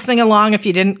those listening along, if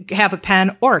you didn't have a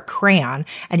pen or a crayon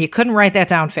and you couldn't write that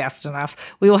down fast enough,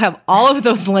 we will have all of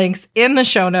those links in the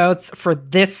show notes for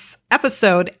this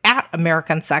episode at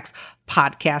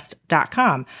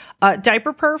AmericanSexPodcast.com.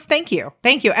 Diaper Perv, thank you.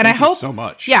 Thank you. And I hope so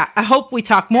much. Yeah, I hope we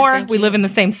talk more. We live in the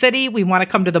same city. We want to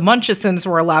come to the munch as soon as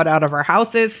we're allowed out of our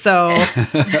houses. So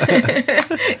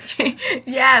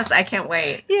yes, I can't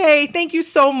wait. Yay. Thank you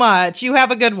so much. You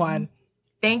have a good one.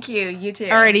 Thank you. You too.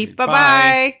 Alrighty.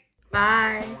 Bye-bye.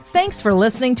 Bye. Thanks for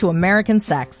listening to American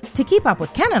Sex. To keep up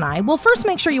with Ken and I, well, first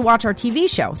make sure you watch our TV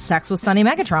show, Sex with Sunny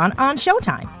Megatron, on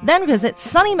Showtime. Then visit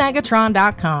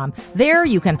sunnymegatron.com. There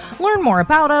you can learn more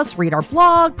about us, read our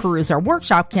blog, peruse our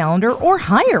workshop calendar, or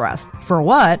hire us. For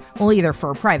what? Well, either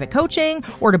for private coaching,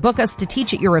 or to book us to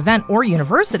teach at your event or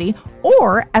university,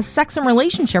 or as sex and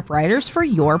relationship writers for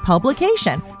your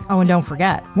publication. Oh, and don't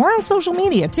forget, we're on social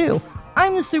media too.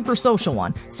 I'm the super social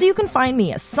one, so you can find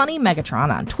me as Sunny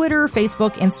Megatron on Twitter,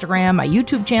 Facebook, Instagram, my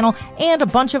YouTube channel, and a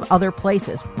bunch of other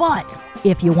places. But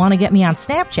if you want to get me on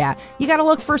Snapchat, you got to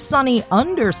look for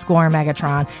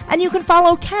Sunny_Megatron, and you can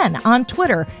follow Ken on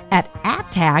Twitter at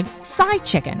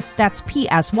 @SyChicken. That's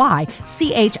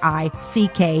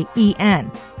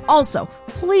PSYCHICKEN. Also,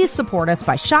 please support us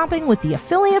by shopping with the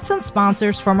affiliates and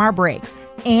sponsors from our breaks.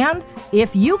 And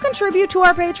if you contribute to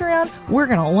our Patreon, we're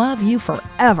going to love you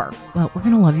forever. Well, we're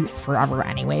going to love you forever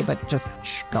anyway, but just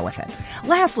go with it.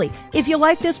 Lastly, if you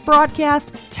like this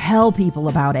broadcast, tell people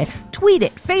about it. Tweet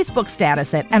it, Facebook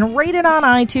status it, and rate it on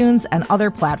iTunes and other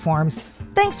platforms.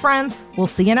 Thanks, friends. We'll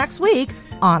see you next week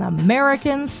on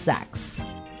American Sex.